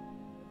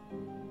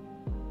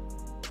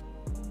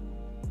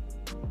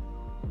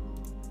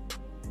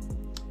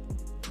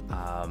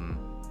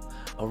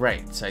 All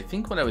right, so I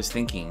think what I was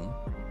thinking,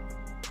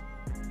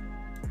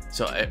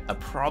 so a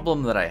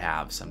problem that I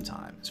have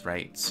sometimes,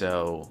 right?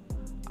 So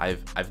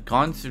I've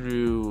gone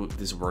through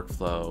this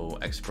workflow,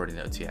 exporting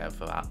the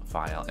OTF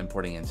file,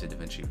 importing into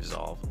DaVinci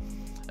Resolve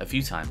a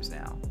few times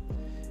now,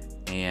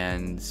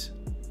 and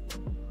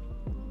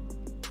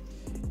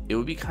it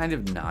would be kind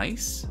of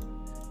nice,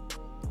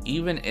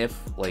 even if,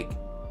 like,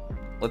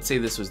 let's say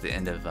this was the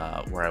end of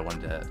where I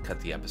wanted to cut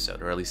the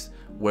episode, or at least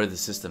where the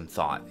system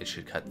thought it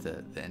should cut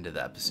the end of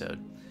the episode,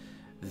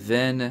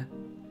 then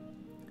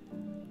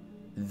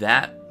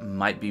that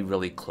might be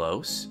really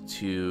close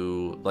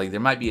to, like, there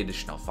might be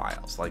additional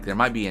files. Like, there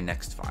might be a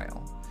next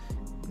file.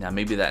 Now,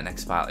 maybe that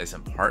next file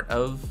isn't part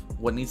of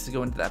what needs to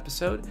go into the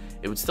episode,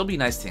 it would still be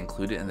nice to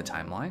include it in the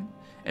timeline,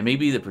 and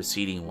maybe the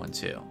preceding one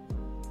too,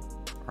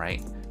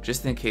 right?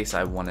 Just in case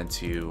I wanted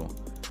to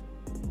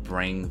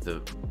bring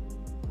the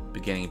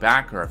beginning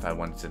back, or if I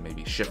wanted to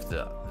maybe shift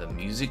the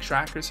music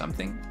track or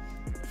something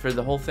for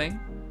the whole thing,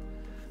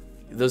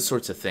 those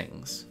sorts of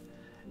things.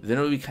 Then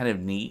it would be kind of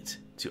neat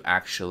to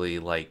actually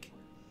like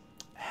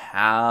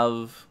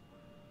have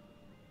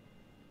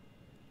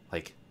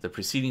like the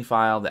preceding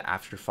file, the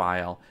after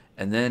file,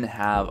 and then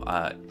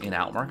have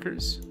in-out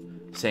markers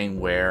saying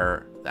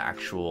where the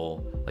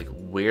actual, like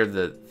where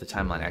the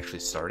timeline actually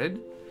started.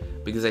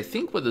 Because I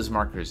think what those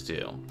markers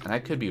do, and I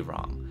could be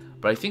wrong,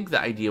 but I think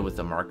the idea with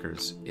the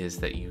markers is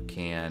that you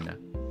can,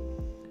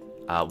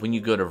 when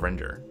you go to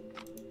render,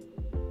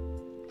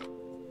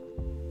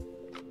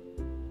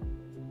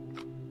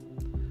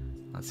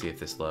 let's see if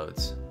this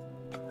loads.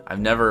 I've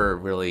never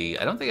really,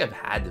 I don't think I've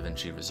had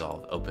DaVinci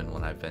Resolve open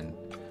when I've been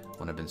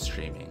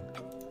streaming.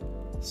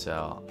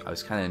 So I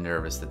was kind of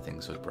nervous that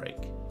things would break.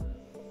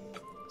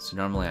 So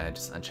normally I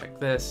just uncheck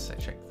this, I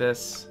check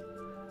this.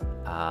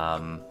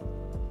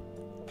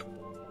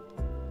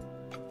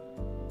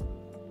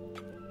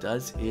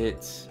 Does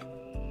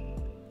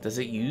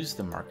it use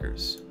the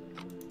markers?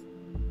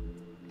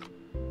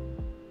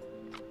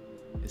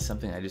 It's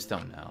something I just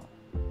don't know.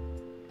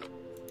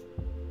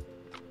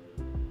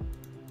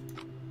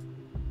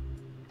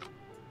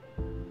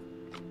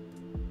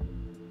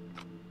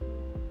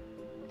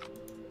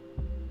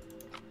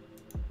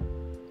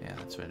 Yeah,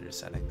 that's render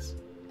settings.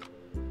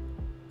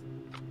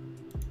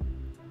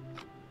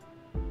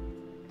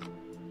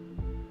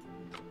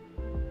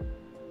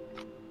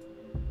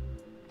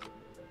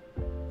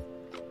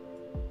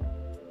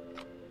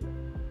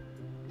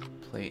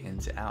 Play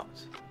into out.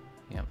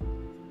 Yep.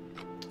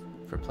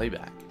 For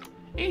playback.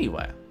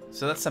 Anyway,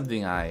 so that's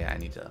something I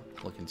need to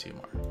look into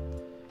more.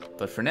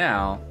 But for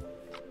now,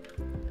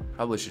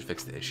 probably should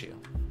fix the issue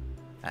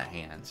at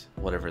hand,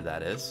 whatever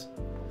that is.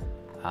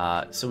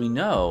 So we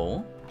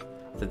know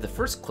that the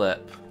first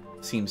clip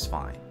seems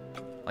fine.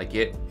 Like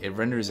it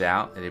renders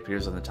out, it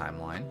appears on the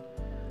timeline.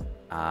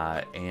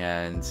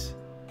 And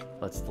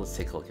let's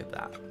take a look at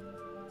that.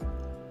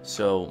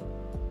 So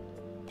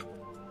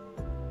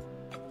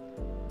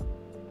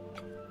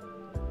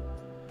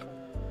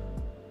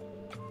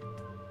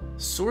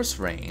source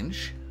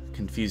range,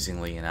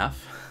 confusingly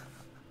enough,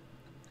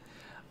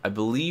 I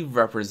believe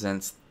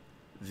represents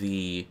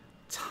the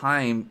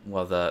time,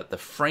 well, the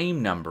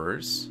frame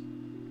numbers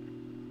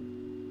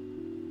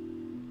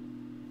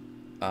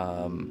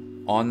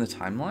on the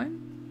timeline.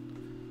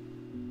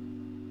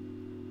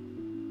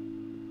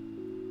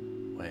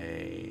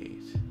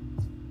 Wait,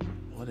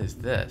 what is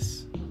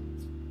this?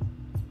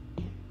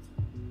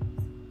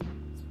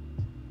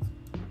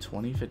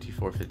 20,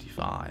 54,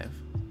 55.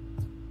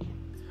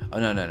 Oh,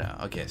 no.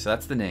 Okay, so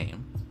that's the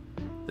name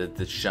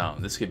that's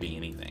shown. This could be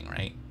anything,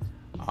 right?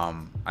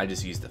 I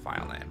just used the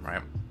file name,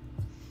 right?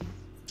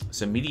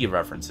 So media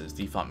references,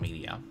 default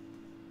media.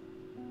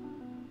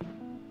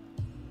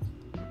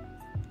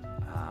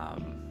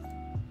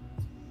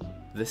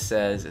 This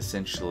says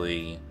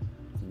essentially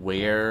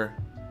where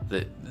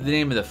the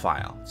name of the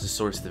file to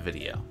source the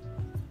video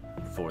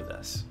for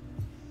this.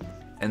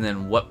 And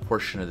then what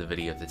portion of the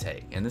video to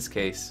take. In this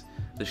case,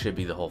 this should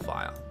be the whole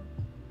file.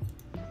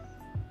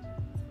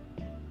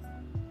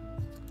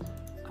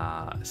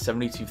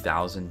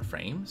 72,000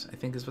 frames, I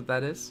think is what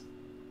that is.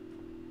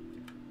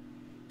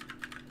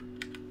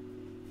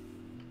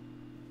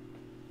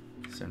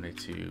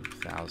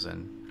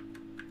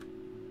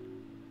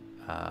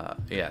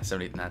 Yeah,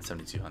 70, not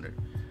 7,200.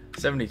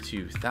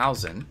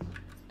 72,000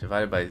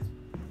 divided by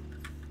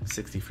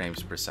 60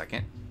 frames per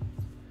second,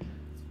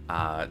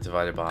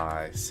 divided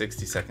by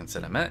 60 seconds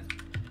in a minute,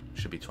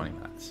 should be 20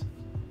 minutes.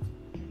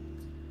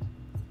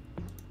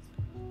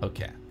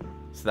 Okay,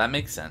 so that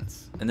makes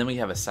sense. And then we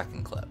have a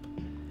second clip.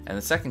 And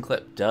the second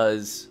clip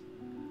does,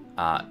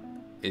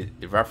 it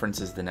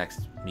references the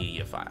next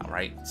media file,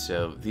 right?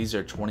 So these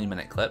are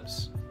 20-minute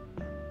clips.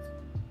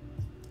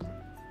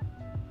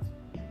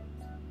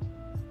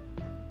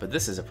 But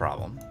this is a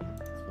problem.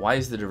 Why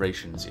is the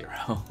duration 0?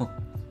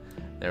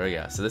 There we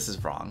go. So this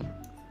is wrong.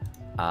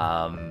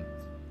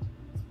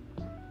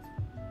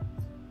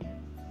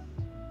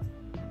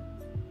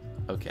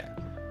 Okay.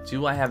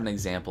 Do I have an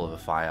example of a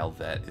file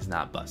that is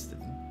not busted?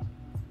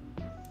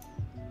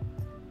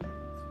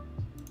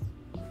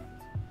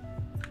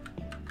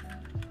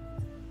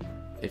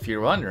 If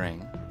you're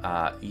wondering,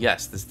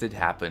 yes, this did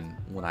happen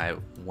when I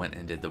went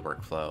and did the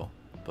workflow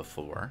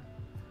before.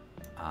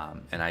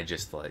 And I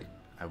just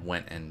I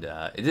went and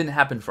it didn't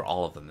happen for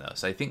all of them though.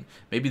 So I think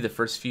maybe the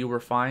first few were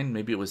fine.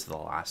 Maybe it was the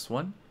last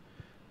one.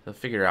 So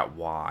figure out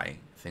why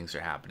things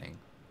are happening.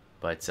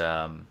 But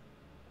I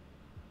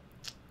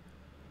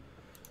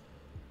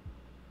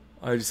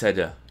just had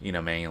to,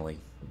 manually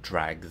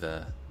drag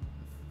the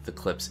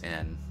clips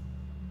in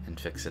and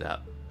fix it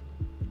up.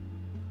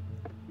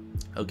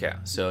 Okay,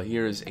 so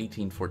here's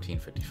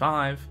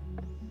 18:14:55.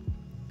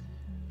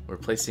 We're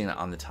placing it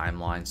on the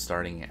timeline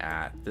starting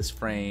at this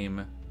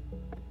frame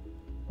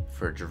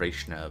for a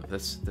duration of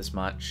this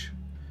much.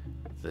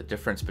 The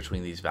difference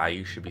between these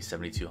values should be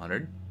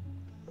 7200.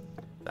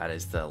 That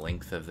is the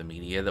length of the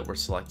media that we're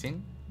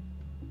selecting.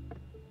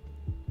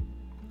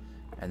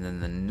 And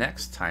then the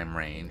next time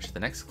range, the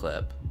next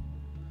clip,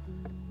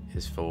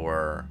 is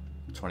for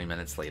 20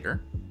 minutes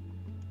later.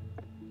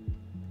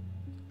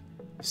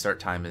 Start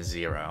time is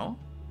 0.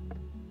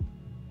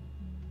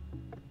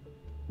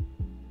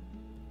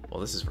 Well,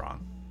 this is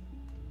wrong.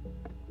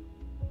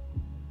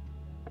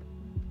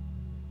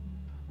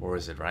 Or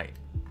is it right?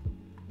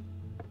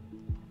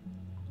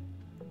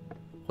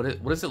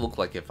 What does it look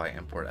like if I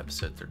import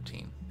episode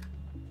 13?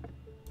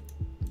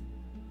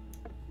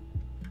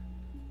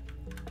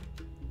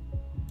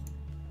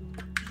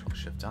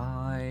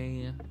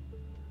 Control-Shift-I.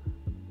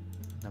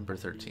 Number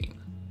 13.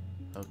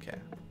 Okay.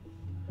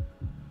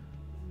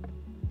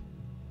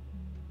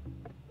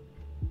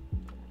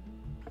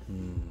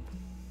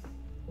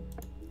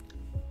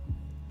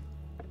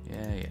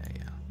 Yeah.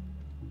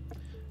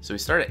 So we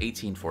start at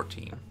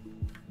 1814,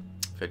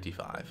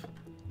 55.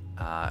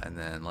 And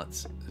then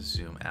let's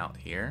zoom out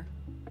here.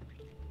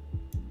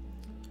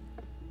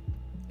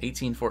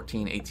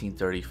 1814,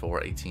 1834,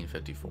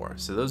 1854.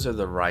 So those are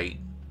the right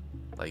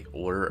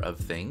order of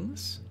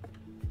things.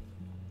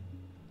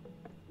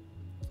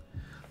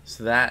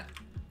 So that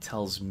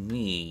tells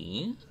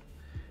me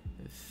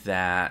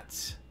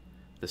that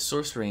the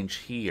source range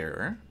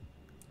here.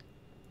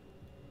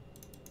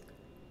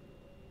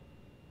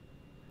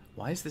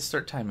 Why is the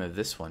start time of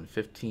this one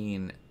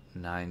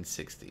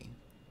 15,960?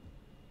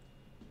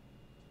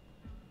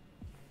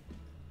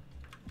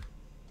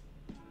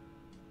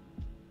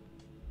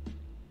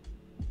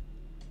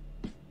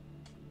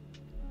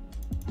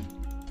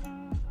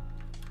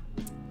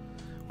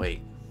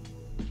 Wait.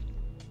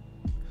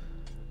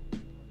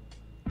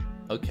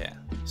 Okay.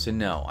 So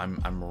no,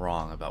 I'm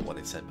wrong about what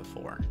I said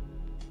before.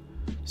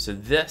 So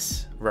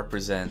this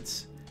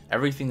represents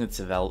everything that's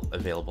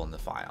available in the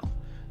file.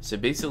 So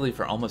basically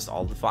for almost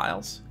all the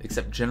files,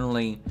 except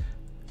generally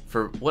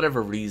for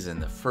whatever reason,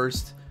 the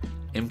first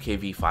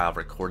MKV file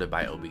recorded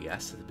by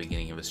OBS at the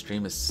beginning of a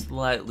stream is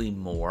slightly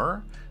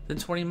more than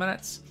 20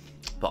 minutes,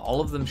 but all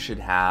of them should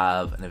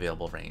have an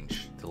available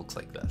range that looks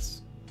like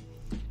this.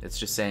 It's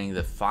just saying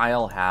the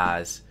file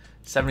has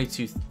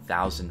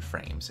 72,000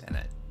 frames in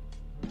it.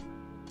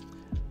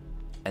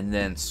 And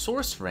then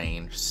source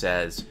range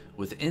says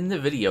within the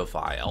video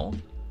file,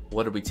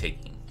 what are we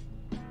taking?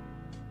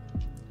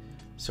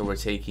 So we're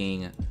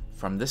taking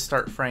from this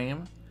start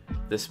frame,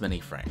 this many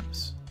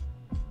frames,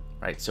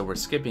 right? So we're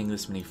skipping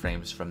this many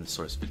frames from the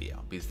source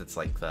video because it's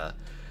like the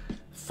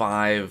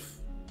 5,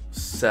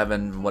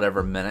 7,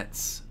 whatever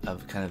minutes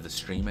of kind of the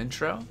stream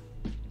intro.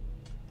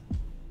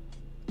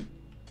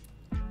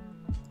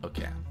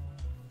 Okay.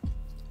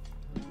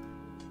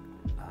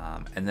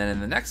 And then in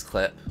the next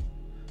clip,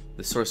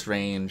 the source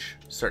range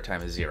start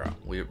time is 0.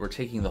 We're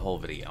taking the whole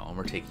video and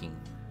we're taking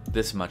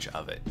this much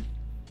of it.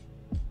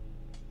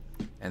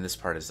 And this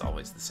part is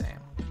always the same,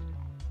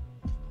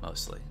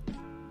 mostly.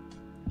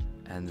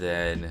 And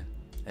then,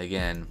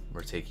 again,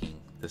 we're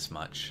taking this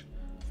much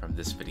from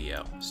this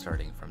video,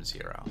 starting from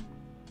 0.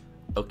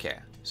 Okay,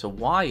 so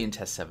why in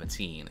test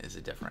 17 is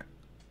it different?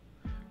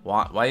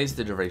 Why is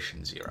the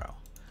duration 0?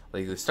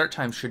 Like, the start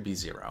time should be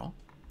 0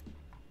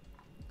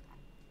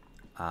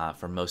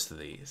 for most of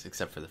these,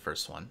 except for the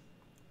first one,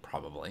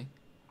 probably.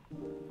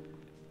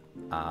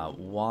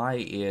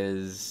 Why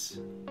is...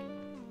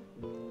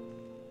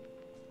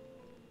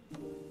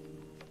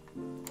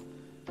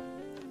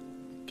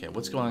 Okay,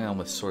 what's going on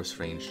with source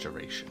range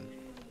duration?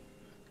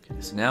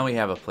 Okay, so now we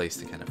have a place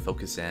to kind of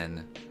focus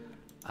in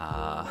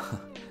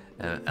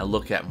and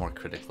look at more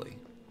critically.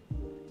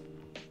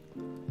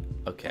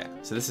 Okay,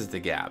 so this is the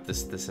gap.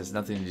 This has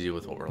nothing to do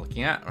with what we're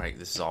looking at, right?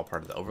 This is all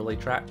part of the overlay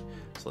track.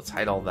 So let's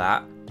hide all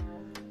that.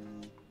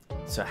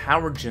 So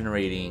how we're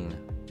generating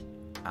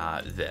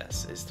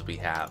this is that we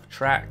have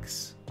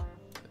tracks,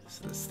 this is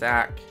the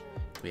stack,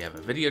 we have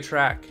a video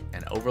track,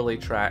 an overlay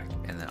track,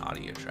 and then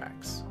audio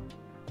tracks.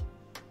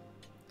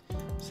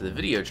 So the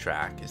video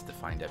track is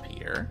defined up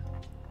here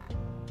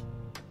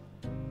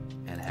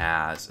and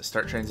has a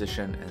start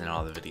transition and then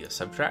all the video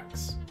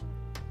subtracks.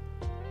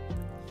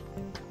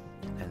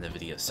 And the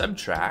video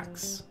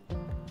subtracks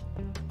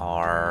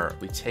are,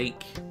 we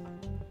take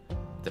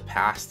the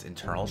past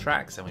internal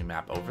tracks and we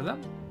map over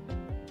them.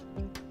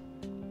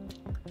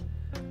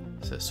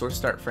 So source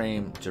start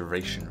frame,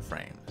 duration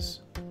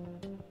frames.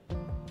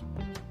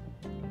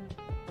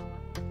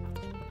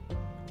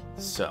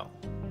 So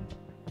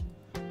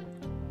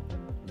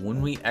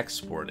when we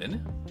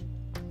exported,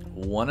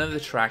 one of the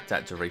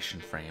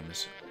track.duration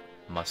frames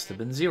must have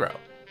been 0.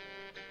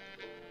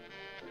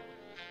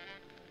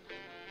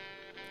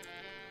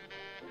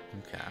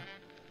 Okay.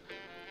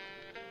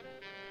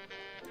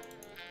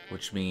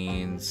 Which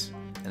means,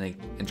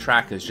 and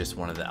track is just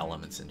one of the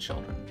elements in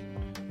children.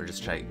 We're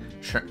just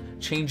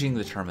changing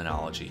the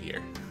terminology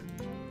here.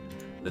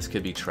 This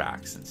could be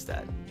tracks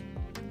instead.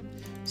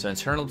 So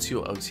internal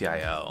to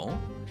OTIO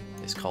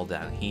is called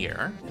down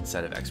here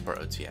instead of export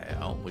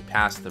OTIO. We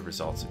pass the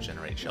results of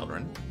generate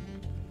children.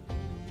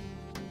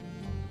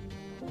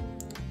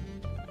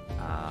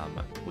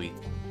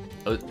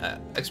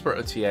 Export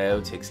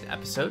OTIO takes an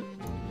episode,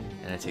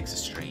 and it takes a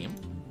stream,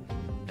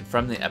 and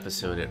from the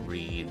episode it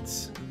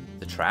reads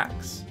the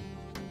tracks,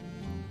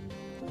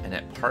 and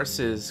it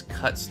parses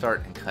cut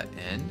start and cut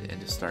end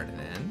into start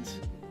and end.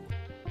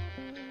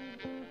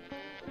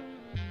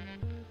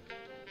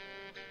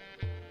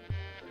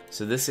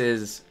 So this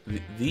is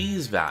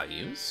these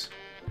values.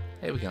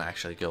 Hey, we can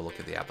actually go look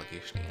at the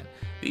application again.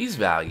 These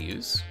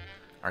values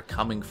are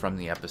coming from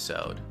the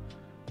episode.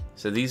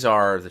 So these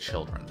are the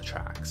children, the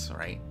tracks,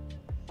 right?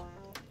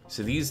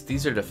 So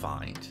these are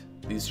defined.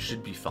 These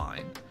should be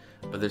fine.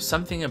 But there's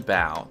something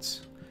about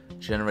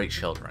generate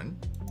children,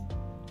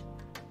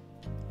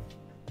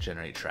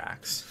 generate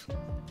tracks,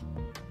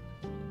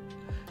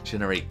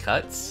 generate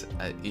cuts.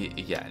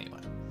 Yeah, anyway.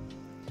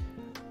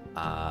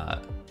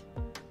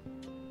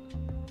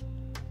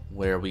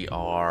 Where we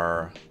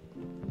are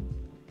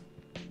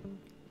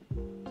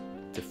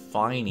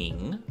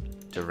defining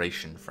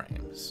duration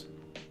frames.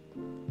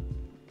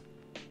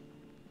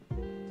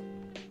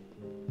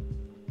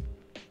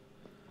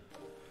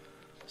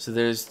 So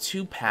there's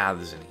two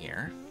paths in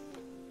here.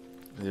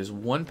 There's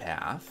one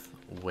path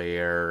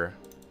where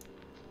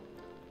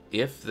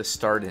if the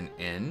start and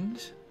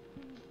end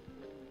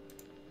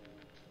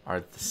are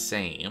the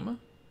same,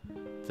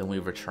 then we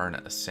return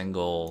a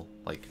single,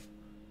 like,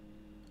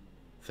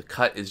 the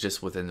cut is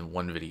just within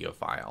one video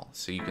file.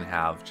 So you can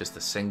have just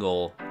a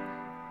single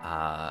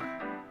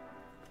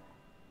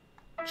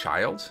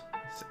child,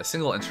 a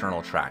single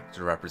internal track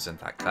to represent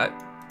that cut.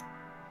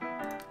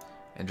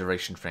 And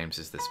duration frames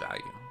is this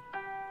value,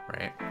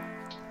 right?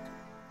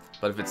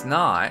 But if it's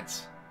not,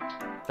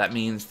 that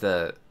means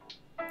the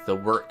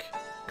work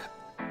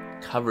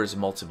covers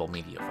multiple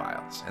media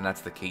files. And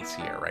that's the case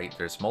here, right?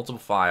 There's multiple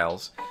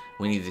files.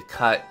 We need to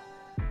cut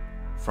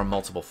from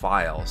multiple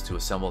files to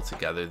assemble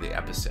together the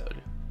episode.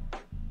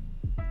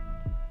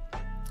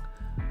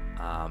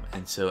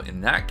 And so in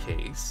that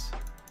case,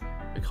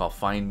 we call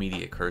find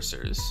media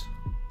cursors,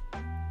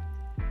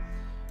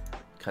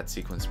 cut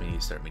sequence media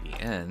start media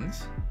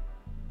ends,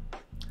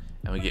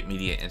 and we get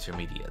media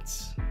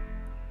intermediates.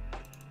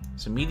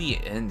 So media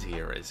end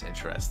here is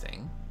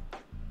interesting.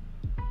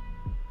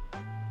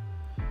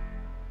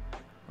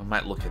 We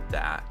might look at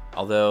that,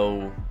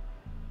 although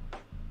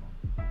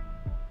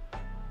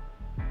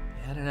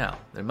I don't know.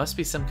 There must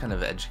be some kind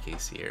of edge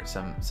case here,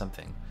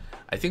 something.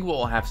 I think what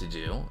we'll have to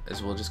do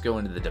is we'll just go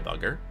into the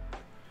debugger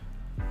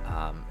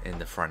in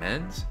the front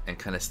end and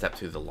kind of step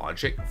through the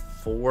logic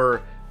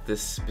for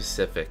this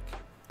specific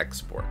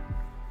export.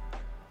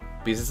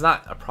 Because it's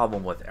not a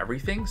problem with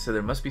everything, so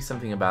there must be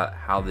something about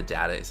how the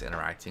data is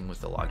interacting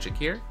with the logic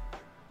here.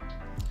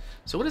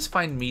 So what does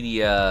find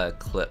media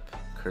clip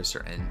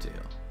cursor end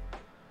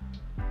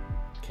do?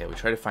 Okay, we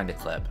try to find a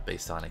clip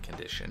based on a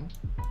condition.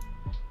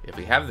 If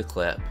we have the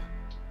clip,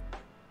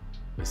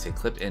 we say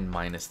clip in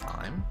minus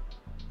time.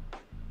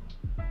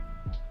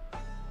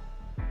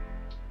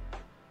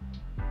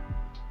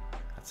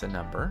 That's a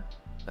number.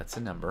 That's a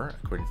number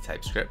according to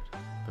TypeScript,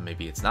 but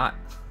maybe it's not.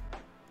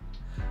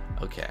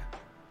 Okay.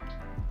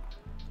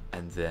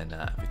 And then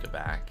if we go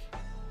back,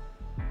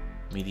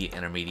 media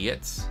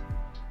intermediates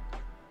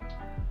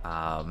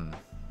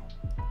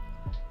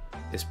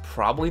is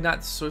probably not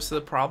the source of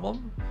the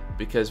problem,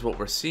 because what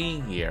we're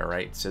seeing here,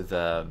 right? So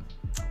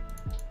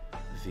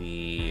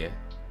the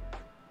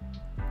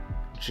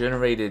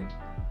generated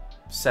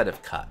set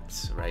of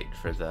cuts, right,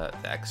 for the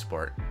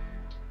export.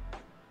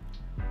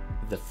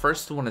 The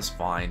first one is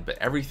fine, but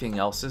everything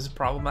else is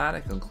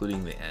problematic,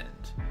 including the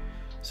end.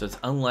 So it's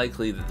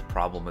unlikely that the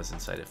problem is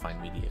inside of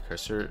find media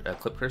cursor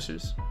clip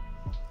cursors,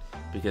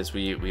 because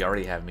we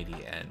already have media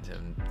end,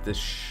 and this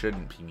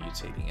shouldn't be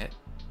mutating it.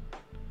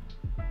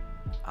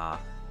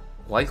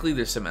 Likely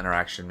there's some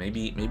interaction,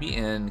 maybe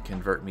in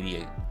convert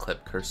media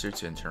clip cursor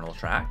to internal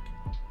track.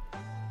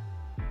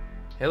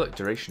 Hey, look,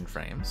 duration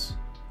frames.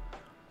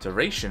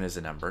 Duration is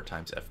a number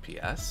times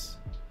FPS.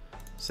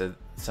 So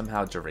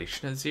somehow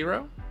duration is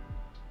 0?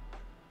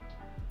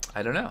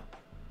 I don't know.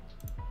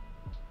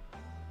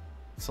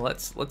 So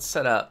let's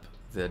set up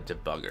the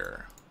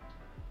debugger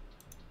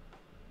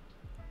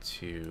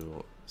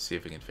to see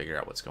if we can figure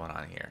out what's going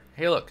on here.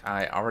 Hey, look,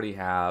 I already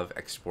have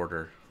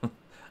exporter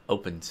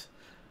opened.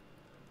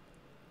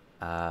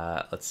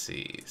 Let's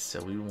see.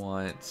 So we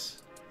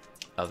want,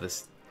 oh,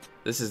 this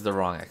is the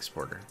wrong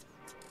exporter.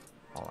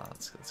 Hold on,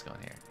 let's go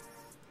in here.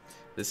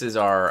 This is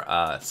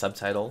our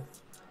subtitle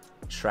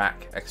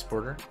track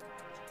exporter.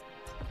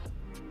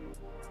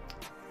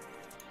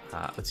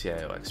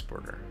 OTIO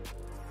exporter.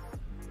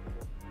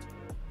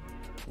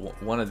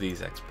 One of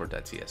these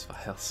export.ts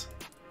files.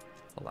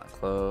 Hold on,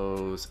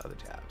 close other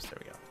tabs. There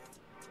we go.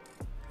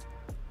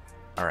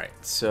 All right,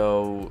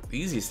 so the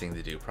easiest thing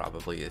to do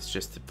probably is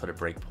just to put a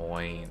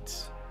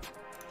breakpoint,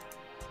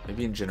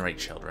 maybe in generate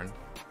children.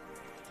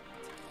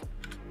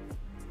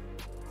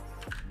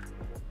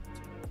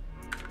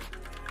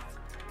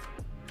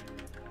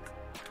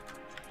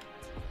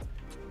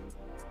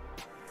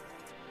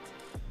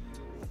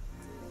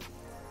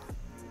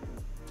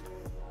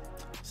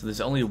 So there's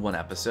only one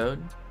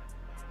episode.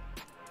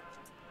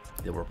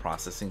 that we're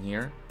processing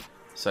here.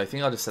 So I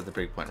think I'll just set the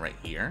breakpoint right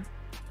here.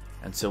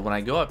 And so when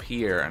I go up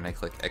here and I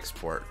click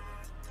export,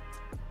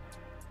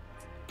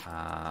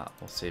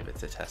 we'll save it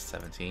to test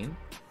 17.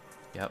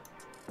 Yep.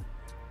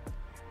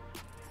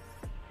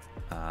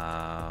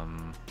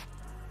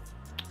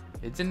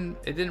 It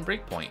didn't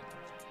breakpoint.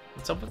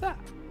 What's up with that?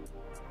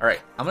 All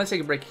right, I'm gonna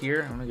take a break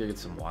here. I'm gonna go get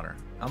some water.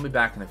 I'll be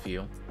back in a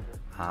few,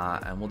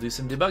 and we'll do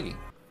some debugging.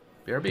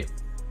 BRB.